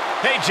 Saxton?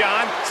 Hey,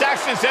 John,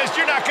 Saxton says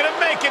you're not going to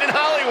make it in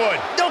Hollywood.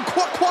 No,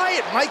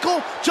 quiet,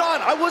 Michael. John,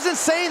 I wasn't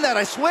saying that,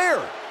 I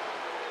swear.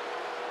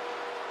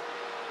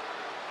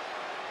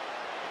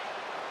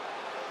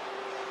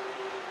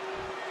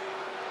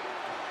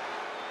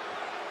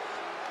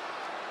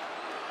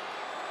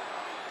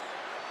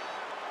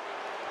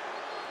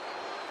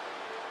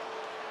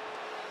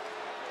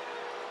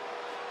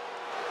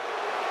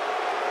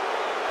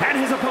 And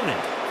his opponent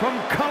from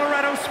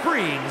Colorado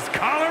Springs,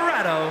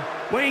 Colorado,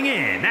 weighing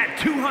in at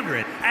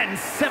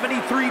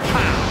 273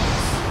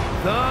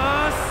 pounds,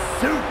 the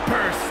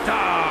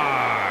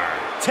Superstar.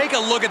 Take a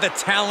look at the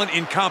talent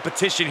in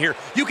competition here.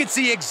 You can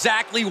see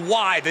exactly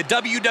why the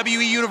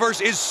WWE Universe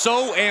is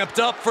so amped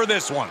up for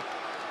this one.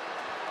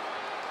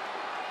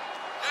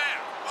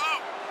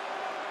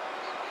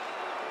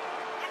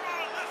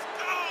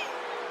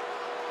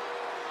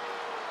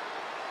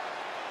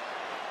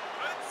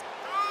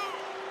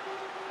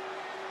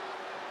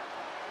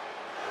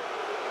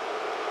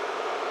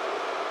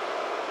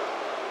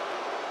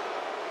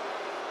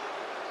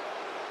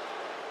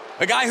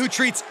 A guy who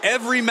treats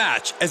every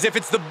match as if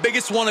it's the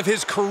biggest one of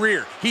his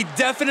career. He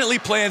definitely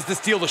plans to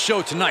steal the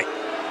show tonight.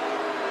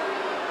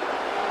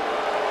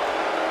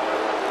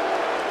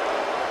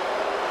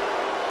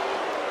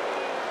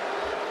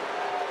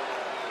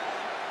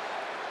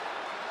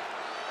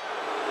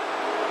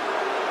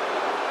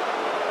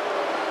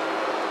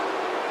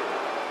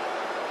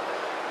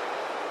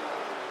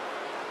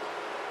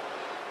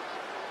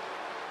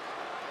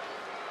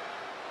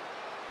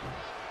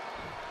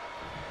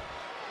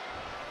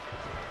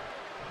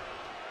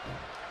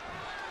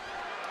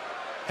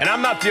 And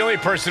I'm not the only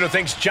person who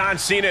thinks John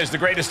Cena is the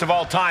greatest of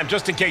all time,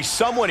 just in case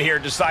someone here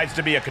decides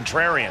to be a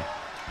contrarian.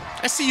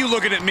 I see you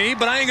looking at me,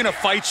 but I ain't gonna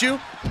fight you.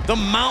 The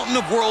mountain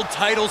of world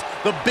titles,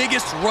 the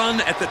biggest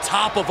run at the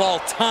top of all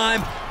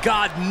time,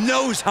 God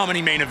knows how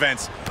many main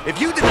events.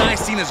 If you deny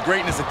Cena's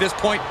greatness at this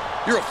point,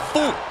 you're a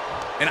fool.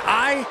 And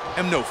I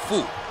am no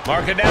fool.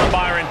 Mark it down,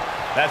 Byron.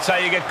 That's how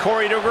you get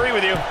Corey to agree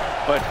with you.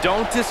 But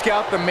don't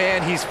discount the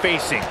man he's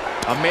facing.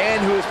 A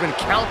man who has been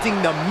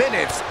counting the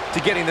minutes to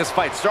getting this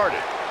fight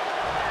started.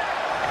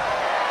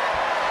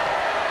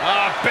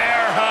 A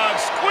bear hug,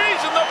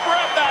 squeezing the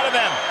breath out of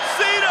them.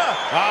 Cena,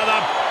 the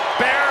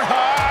bear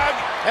hug,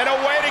 and a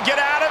way to get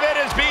out of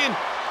it is being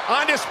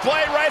on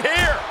display right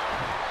here.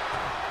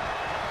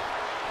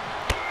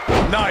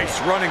 Nice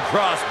running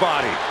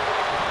crossbody.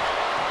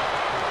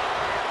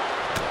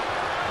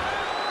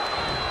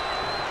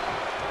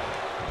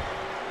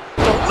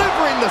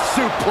 Delivering the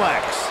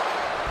suplex.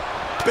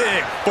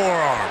 Big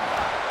forearm.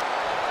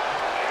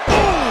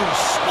 Boom,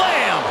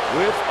 slam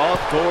with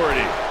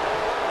authority.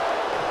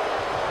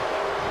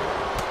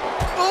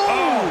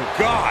 Oh,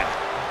 God.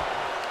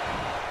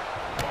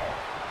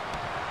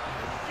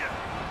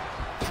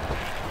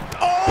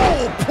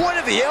 Oh, point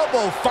of the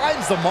elbow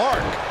finds the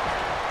mark.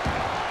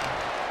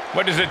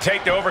 What does it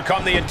take to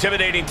overcome the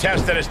intimidating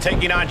test that is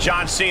taking on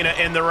John Cena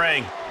in the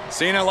ring?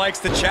 Cena likes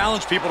to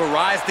challenge people to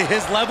rise to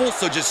his level,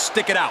 so just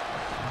stick it out.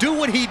 Do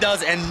what he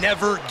does and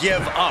never give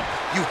up.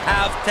 You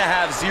have to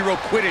have zero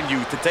quit in you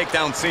to take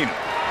down Cena.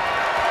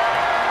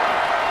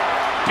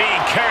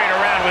 Being carried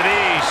around with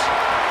ease.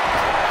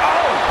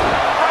 Oh!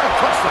 Right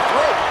across the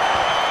throat.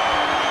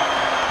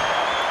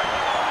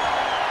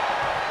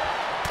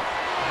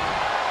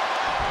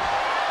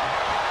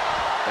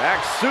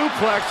 Back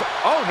suplex.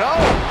 Oh, no.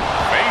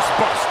 Face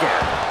buster.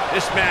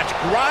 This match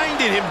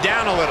grinded him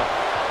down a little.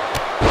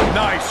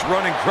 Nice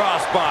running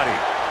crossbody.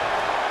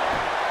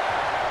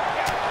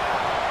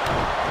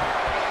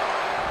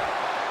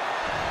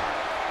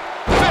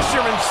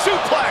 Fisherman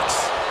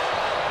suplex.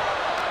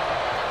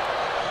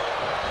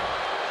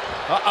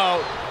 Uh-oh.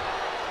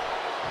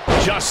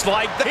 Just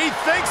like that. He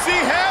thinks he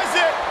has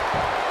it.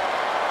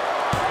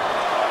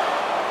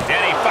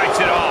 And he fights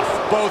it off.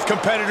 Both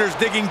competitors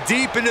digging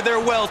deep into their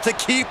well to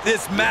keep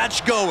this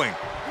match going.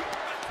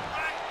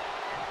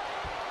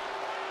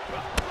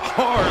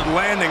 Hard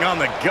landing on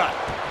the gut.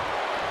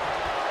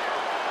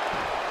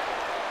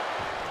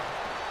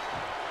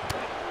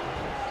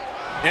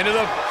 Into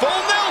the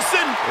full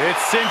Nelson.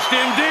 It's cinched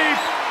in deep.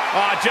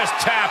 Oh, just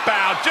tap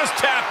out. Just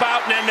tap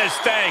out and end this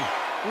thing.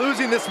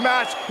 Losing this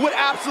match would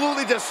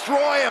absolutely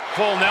destroy him.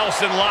 Full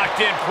Nelson locked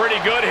in pretty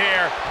good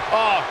here.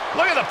 Oh,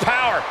 look at the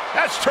power.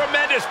 That's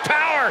tremendous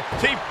power.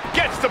 He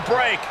gets the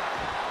break.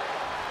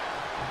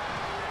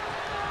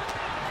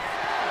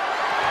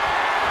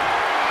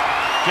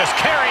 Just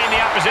carrying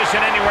the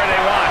opposition anywhere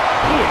they want.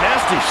 Ooh,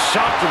 nasty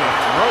shot to the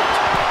throat.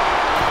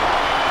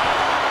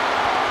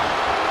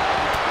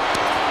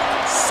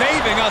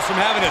 Saving us from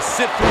having to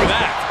sit through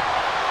that.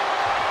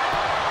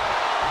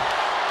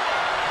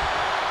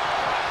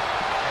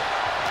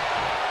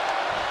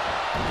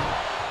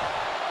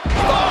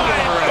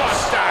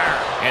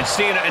 And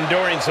Cena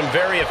enduring some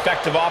very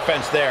effective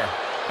offense there.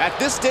 At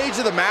this stage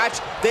of the match,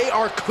 they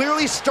are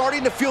clearly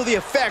starting to feel the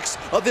effects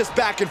of this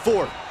back and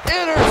forth.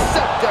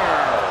 Interceptor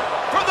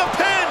for the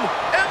pin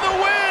and the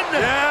win!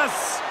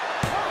 Yes!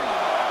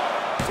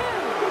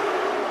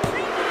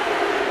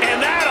 And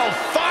that'll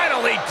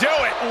finally do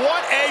it.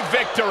 What a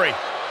victory.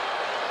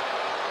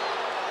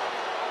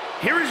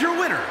 Here is your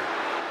winner,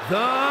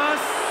 the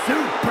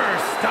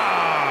Superstar.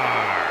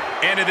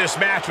 Ended this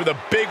match with a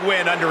big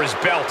win under his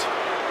belt.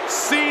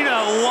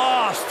 Cena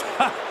lost.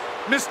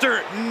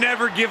 Mr.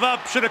 Never Give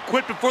Up should have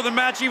quit before the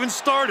match even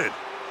started.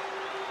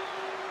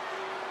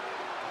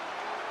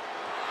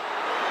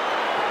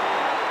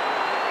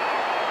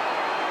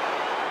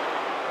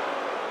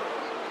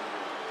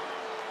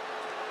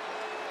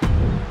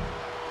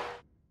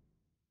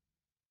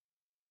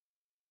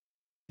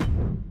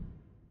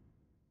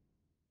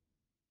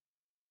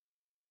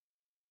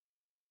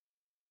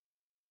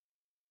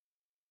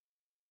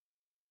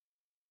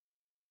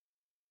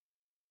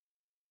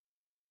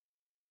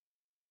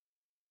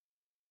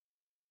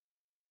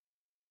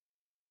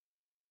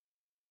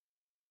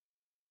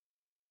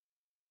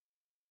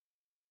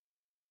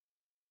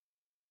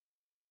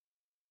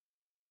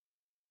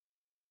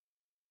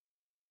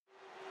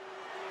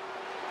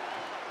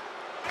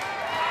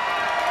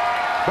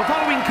 The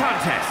following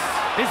contest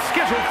is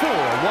scheduled for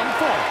one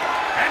fall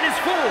and is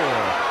for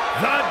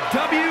the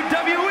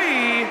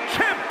WWE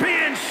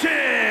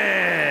Championship.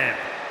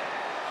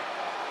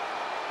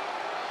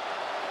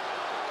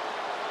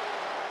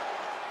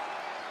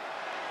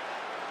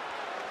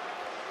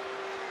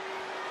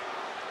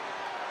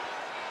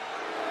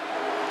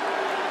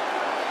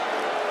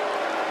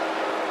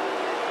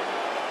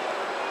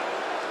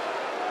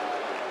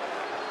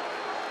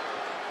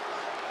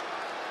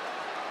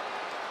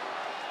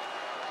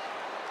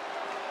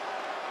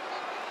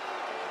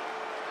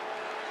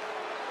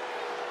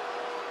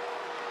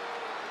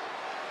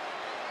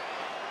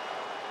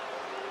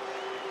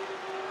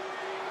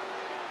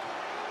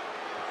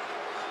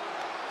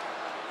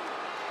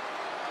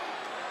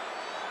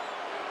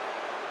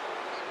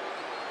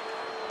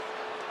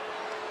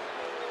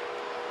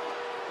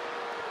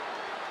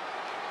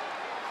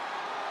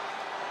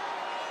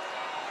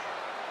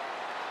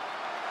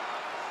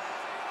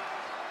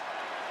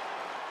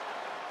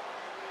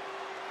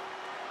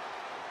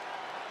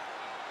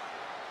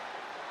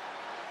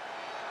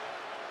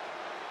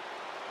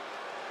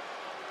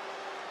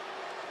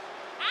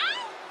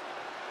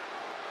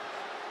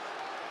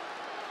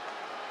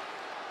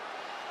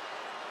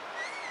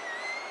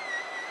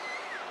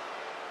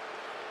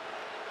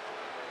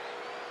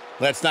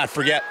 Let's not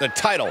forget, the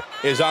title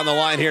is on the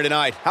line here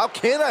tonight. How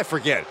can I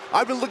forget?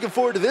 I've been looking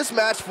forward to this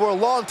match for a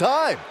long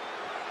time.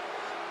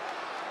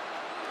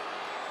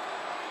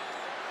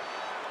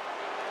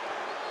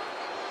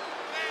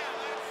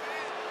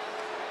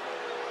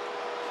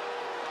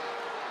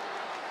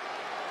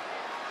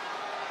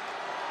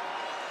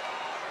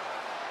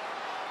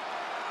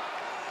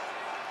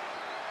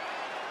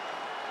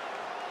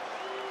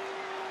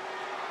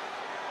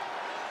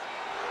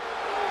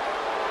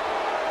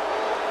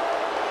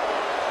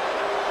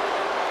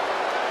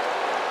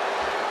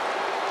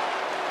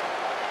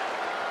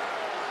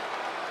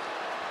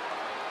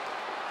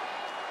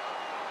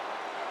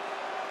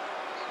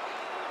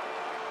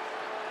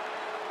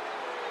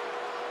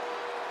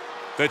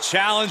 The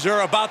challenger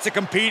about to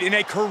compete in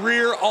a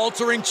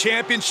career-altering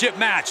championship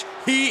match.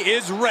 He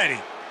is ready.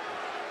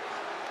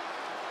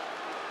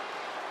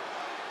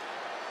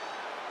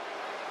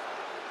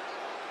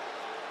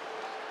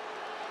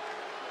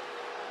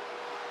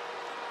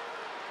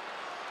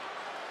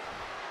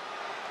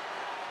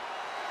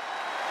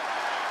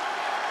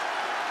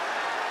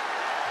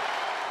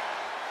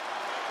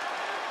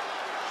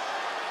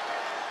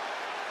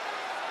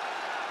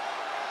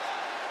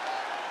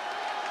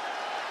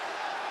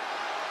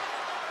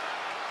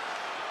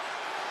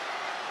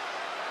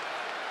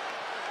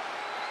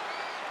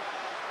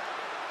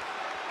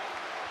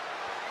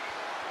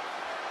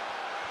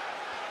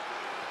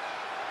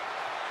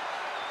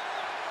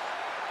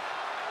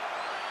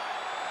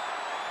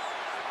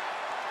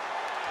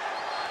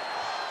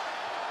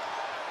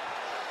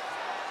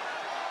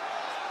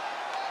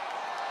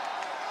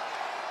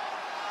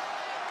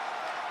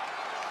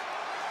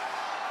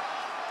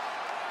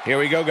 Here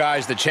we go,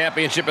 guys. The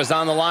championship is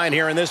on the line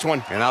here in this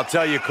one. And I'll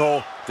tell you,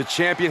 Cole, the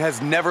champion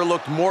has never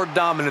looked more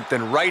dominant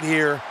than right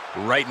here,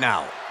 right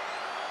now.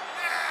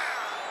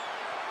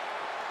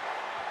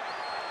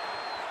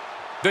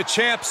 The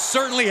champ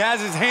certainly has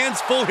his hands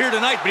full here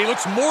tonight, but he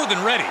looks more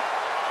than ready.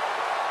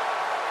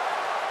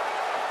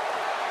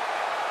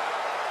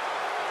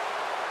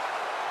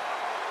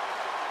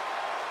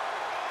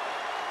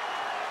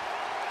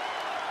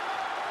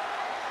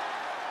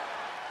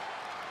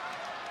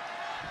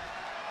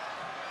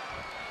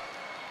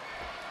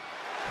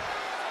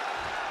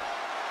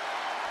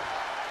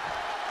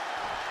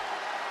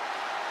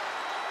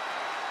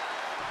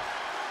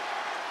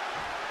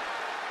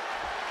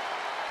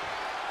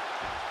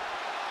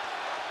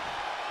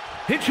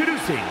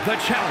 Introducing the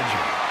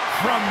challenger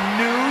from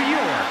New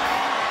York,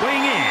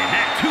 weighing in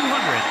at 230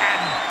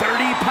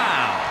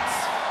 pounds,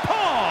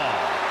 Paul.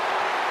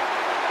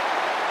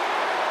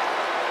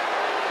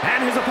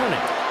 And his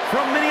opponent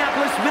from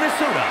Minneapolis,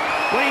 Minnesota,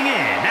 weighing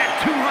in at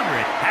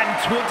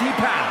 220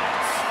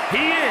 pounds,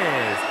 he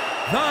is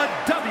the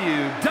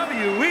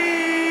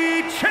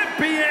WWE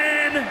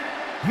Champion,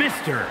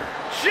 Mr.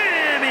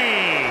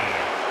 Jimmy.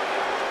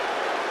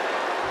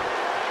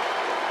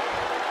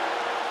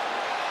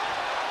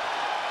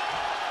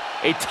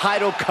 A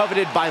title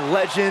coveted by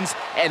legends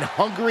and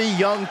hungry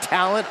young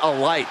talent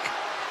alike.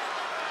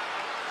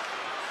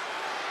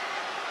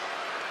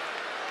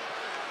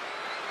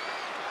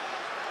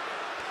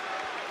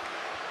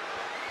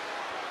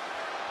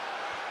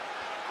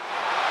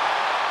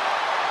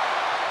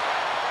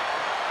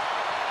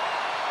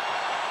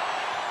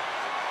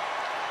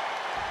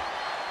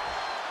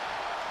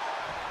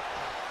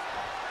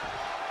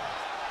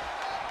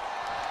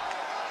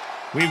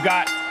 We've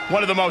got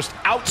one of the most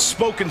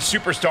outspoken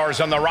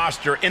superstars on the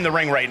roster in the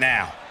ring right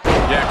now.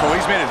 Yeah, Cole,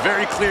 he's made it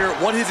very clear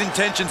what his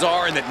intentions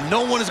are and that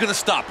no one is going to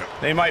stop him.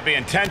 They might be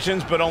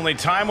intentions, but only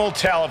time will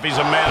tell if he's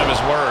a man of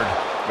his word.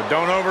 But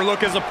don't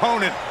overlook his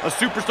opponent, a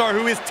superstar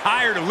who is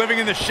tired of living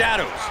in the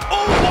shadows.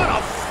 Oh, what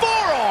a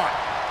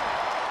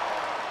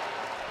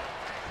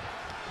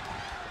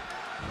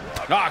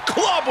forearm! A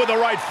club with the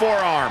right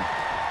forearm.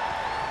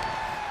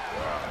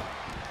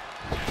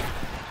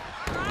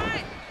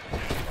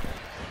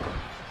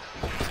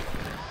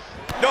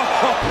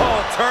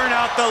 Oh, turn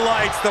out the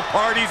lights. The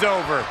party's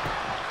over.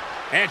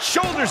 And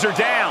shoulders are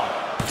down.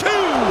 2.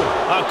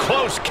 A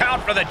close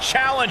count for the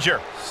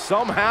challenger.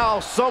 Somehow,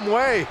 some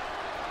way.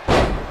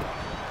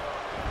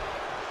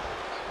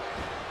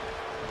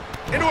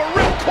 Into a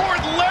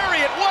ripcord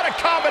lariat. What a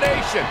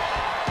combination.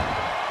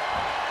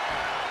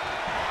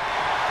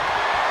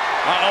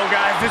 Uh-oh,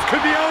 guys. This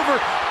could be over.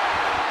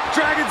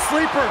 Dragon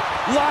Sleeper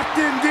locked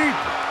in deep.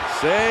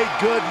 Say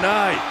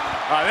goodnight.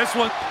 This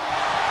one.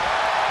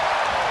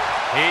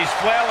 He's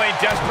flailing,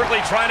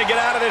 desperately trying to get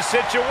out of this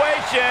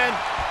situation.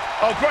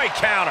 Oh, great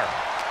counter.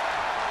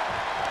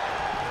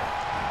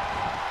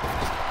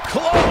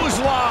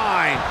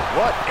 Clothesline.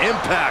 What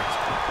impact.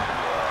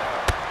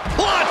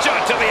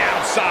 Plancha to the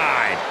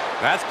outside.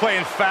 That's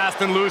playing fast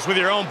and loose with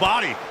your own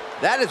body.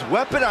 That is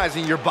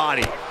weaponizing your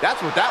body.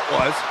 That's what that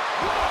was.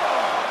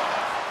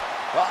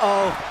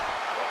 Uh-oh.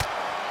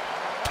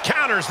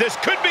 Counters. This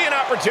could be an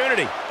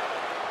opportunity.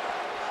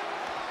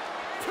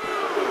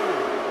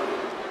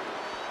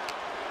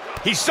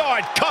 He saw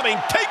it coming,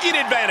 taking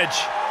advantage.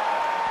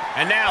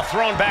 And now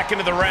thrown back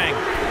into the ring.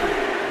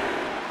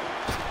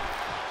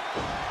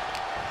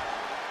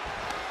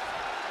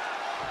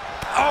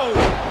 Oh!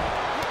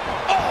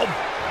 Oh!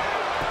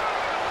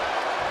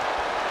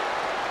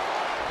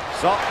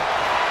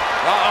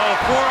 Uh-oh,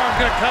 forearm's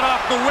gonna cut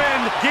off the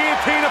wind.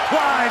 Guillotine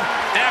applied.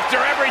 After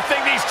everything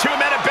these two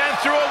men have been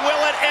through,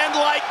 will it end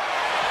like...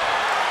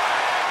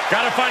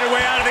 Gotta find a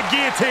way out of the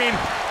guillotine.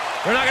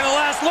 They're not gonna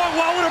last long.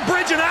 Why would a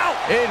bridge and out?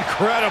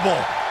 Incredible.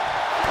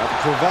 Got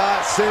the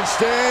cravat cinched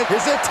in.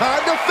 Is it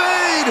time to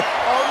fade?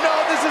 Oh no,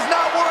 this is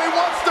not where he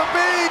wants to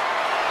be.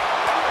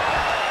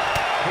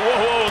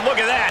 Whoa,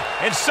 look at that.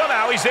 And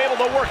somehow he's able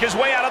to work his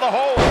way out of the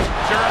hole.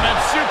 German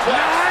suplex.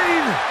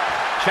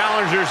 9.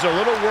 Challenger's a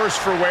little worse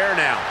for wear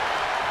now.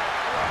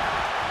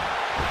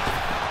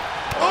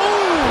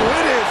 Oh,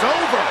 it is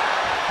over.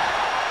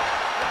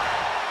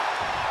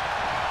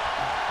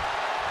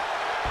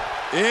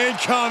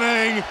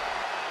 Incoming.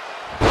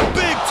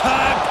 Big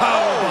time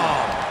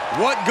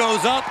powerbomb. What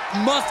goes up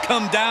must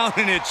come down,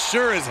 and it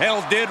sure as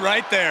hell did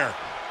right there.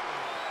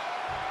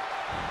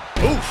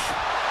 Oof.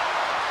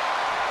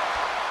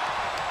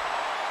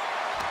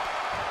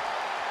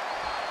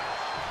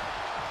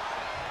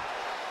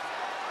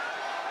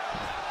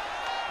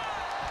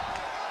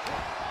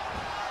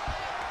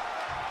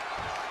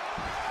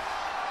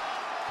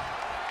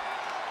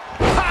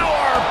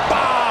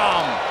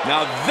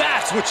 Now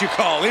that's what you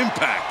call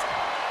impact.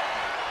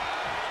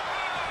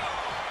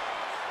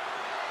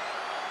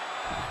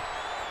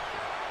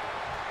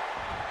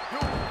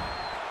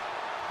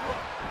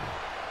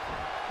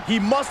 He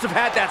must have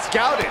had that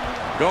scouted.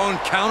 Going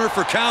counter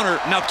for counter.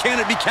 Now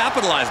can it be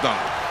capitalized on?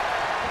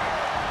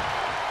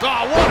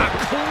 Oh, what a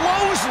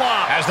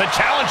clothesline! As the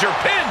challenger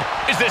pinned.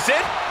 Is this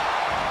it?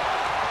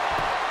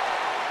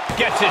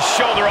 Gets his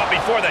shoulder up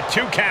before the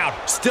 2 count.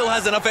 Still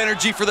has enough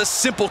energy for the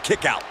simple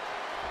kick out.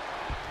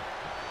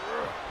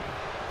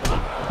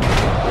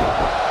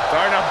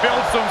 Starting to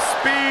build some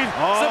speed,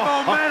 some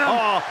momentum.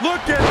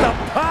 Look at the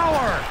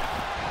power.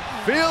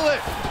 Feel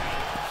it.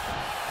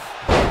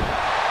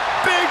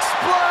 Big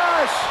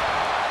splash.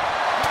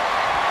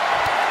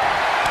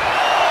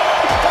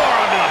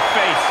 Forearm to the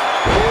face.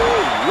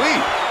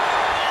 Ooh-wee.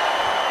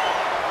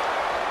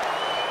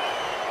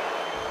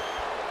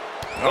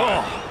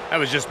 Oh, that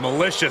was just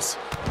malicious.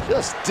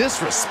 Just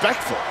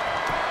disrespectful.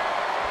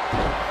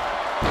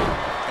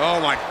 Oh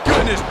my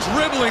goodness,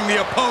 dribbling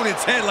the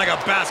opponent's head like a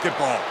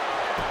basketball.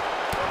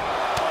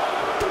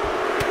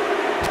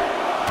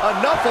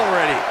 Enough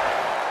already.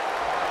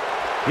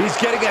 He's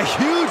getting a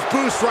huge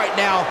boost right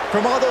now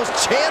from all those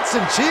chants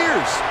and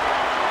cheers.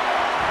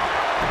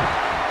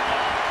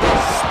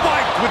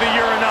 Spiked with a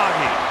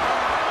Uranagi.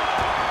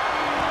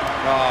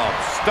 Oh,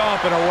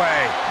 stomping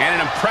away. And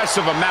an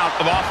impressive amount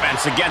of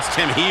offense against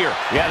him here.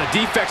 Yeah, the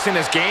defects in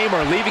his game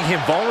are leaving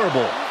him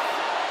vulnerable.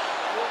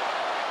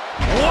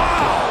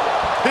 Wow!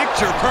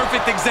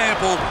 Picture-perfect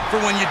example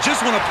for when you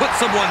just want to put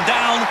someone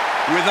down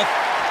with a...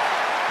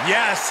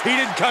 Yes, he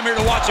didn't come here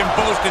to watch him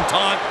boast and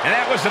taunt. And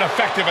that was an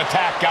effective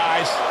attack,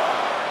 guys.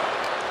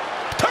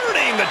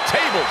 Turning the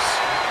tables.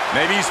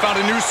 Maybe he's found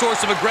a new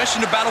source of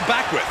aggression to battle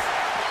back with.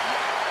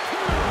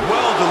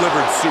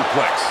 Well-delivered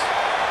suplex.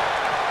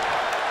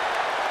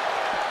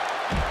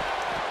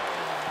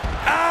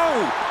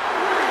 Ow!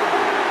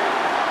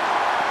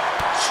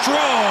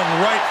 Strong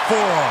right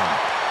forearm.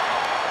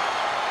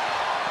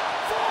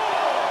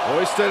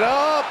 Hoisted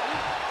up.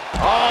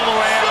 All the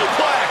way out.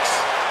 Suplex.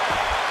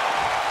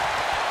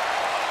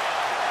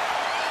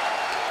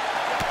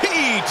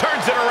 He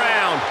turns it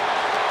around.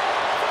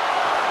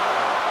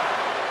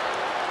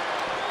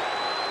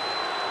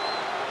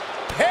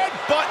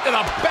 Headbutt to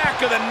the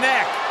back of the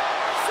neck.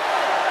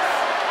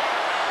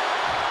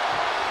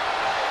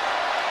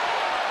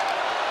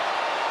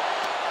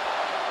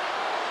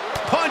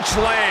 Punch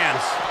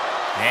lands.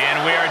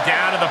 And we are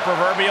down to the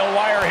proverbial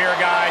wire here,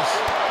 guys.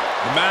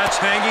 The match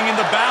hanging in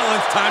the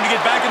balance. Time to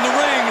get back in the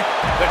ring.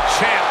 The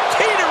champ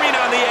teetering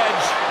on the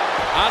edge.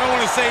 I don't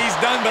want to say he's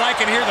done, but I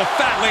can hear the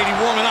fat lady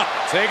warming up.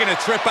 Taking a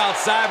trip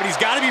outside, but he's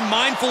got to be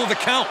mindful of the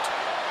count.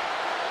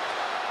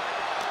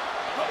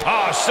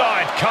 Oh, saw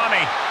it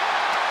coming.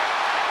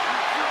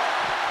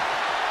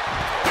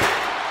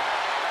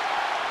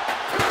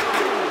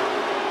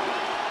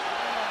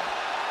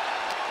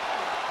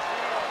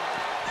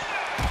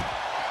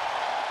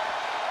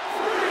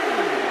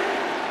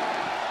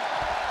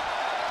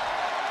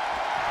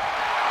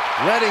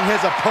 Letting his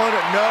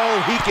opponent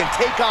know he can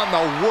take on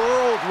the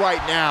world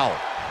right now.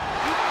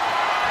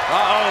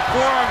 Uh-oh,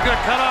 forearm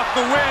gonna cut off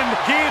the wind.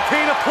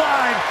 Guillotine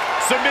applied.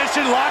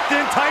 Submission locked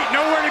in tight,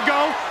 nowhere to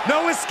go.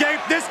 No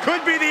escape, this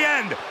could be the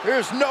end.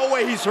 There's no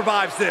way he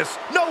survives this.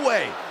 No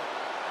way.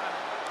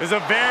 It's a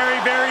very,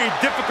 very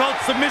difficult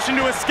submission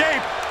to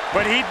escape,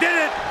 but he did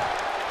it.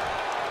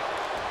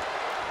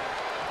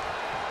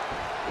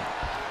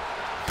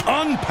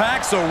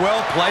 Unpacks a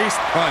well-placed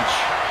punch.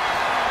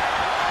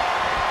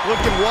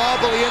 Looking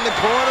wobbly in the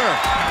corner.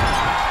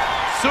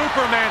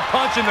 Superman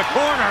punch in the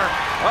corner.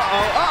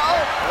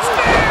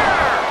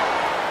 Spear!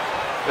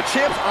 The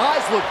champ's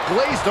eyes look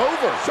glazed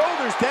over.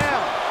 Shoulders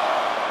down.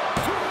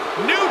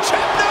 New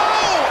champ. No,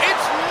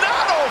 it's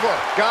not over.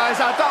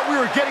 Guys, I thought we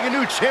were getting a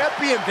new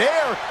champion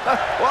there.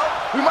 Well,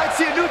 we might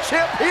see a new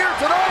champ here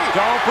tonight.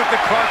 Don't put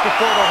the cart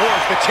before the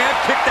horse. The champ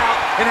kicked out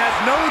and has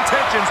no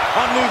intentions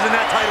on losing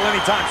that title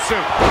anytime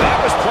soon.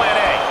 That was plan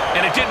A,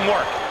 and it didn't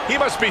work. He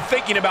must be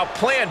thinking about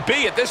plan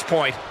B at this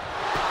point.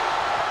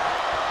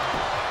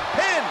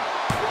 Pin.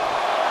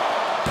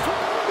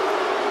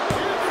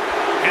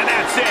 And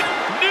that's it.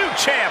 New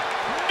champ.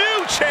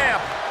 New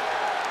champ.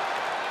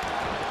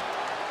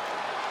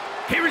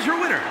 Here is your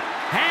winner,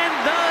 and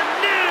the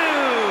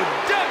new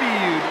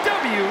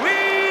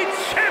WWE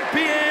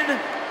Champion,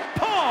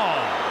 Paul.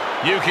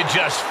 You can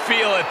just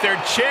feel it.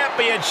 Their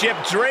championship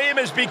dream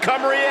has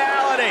become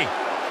reality.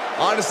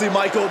 Honestly,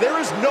 Michael, there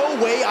is no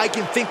way I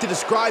can think to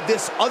describe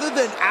this other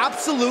than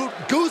absolute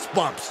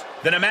goosebumps.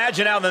 Then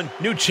imagine how the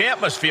new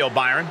champ must feel,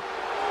 Byron.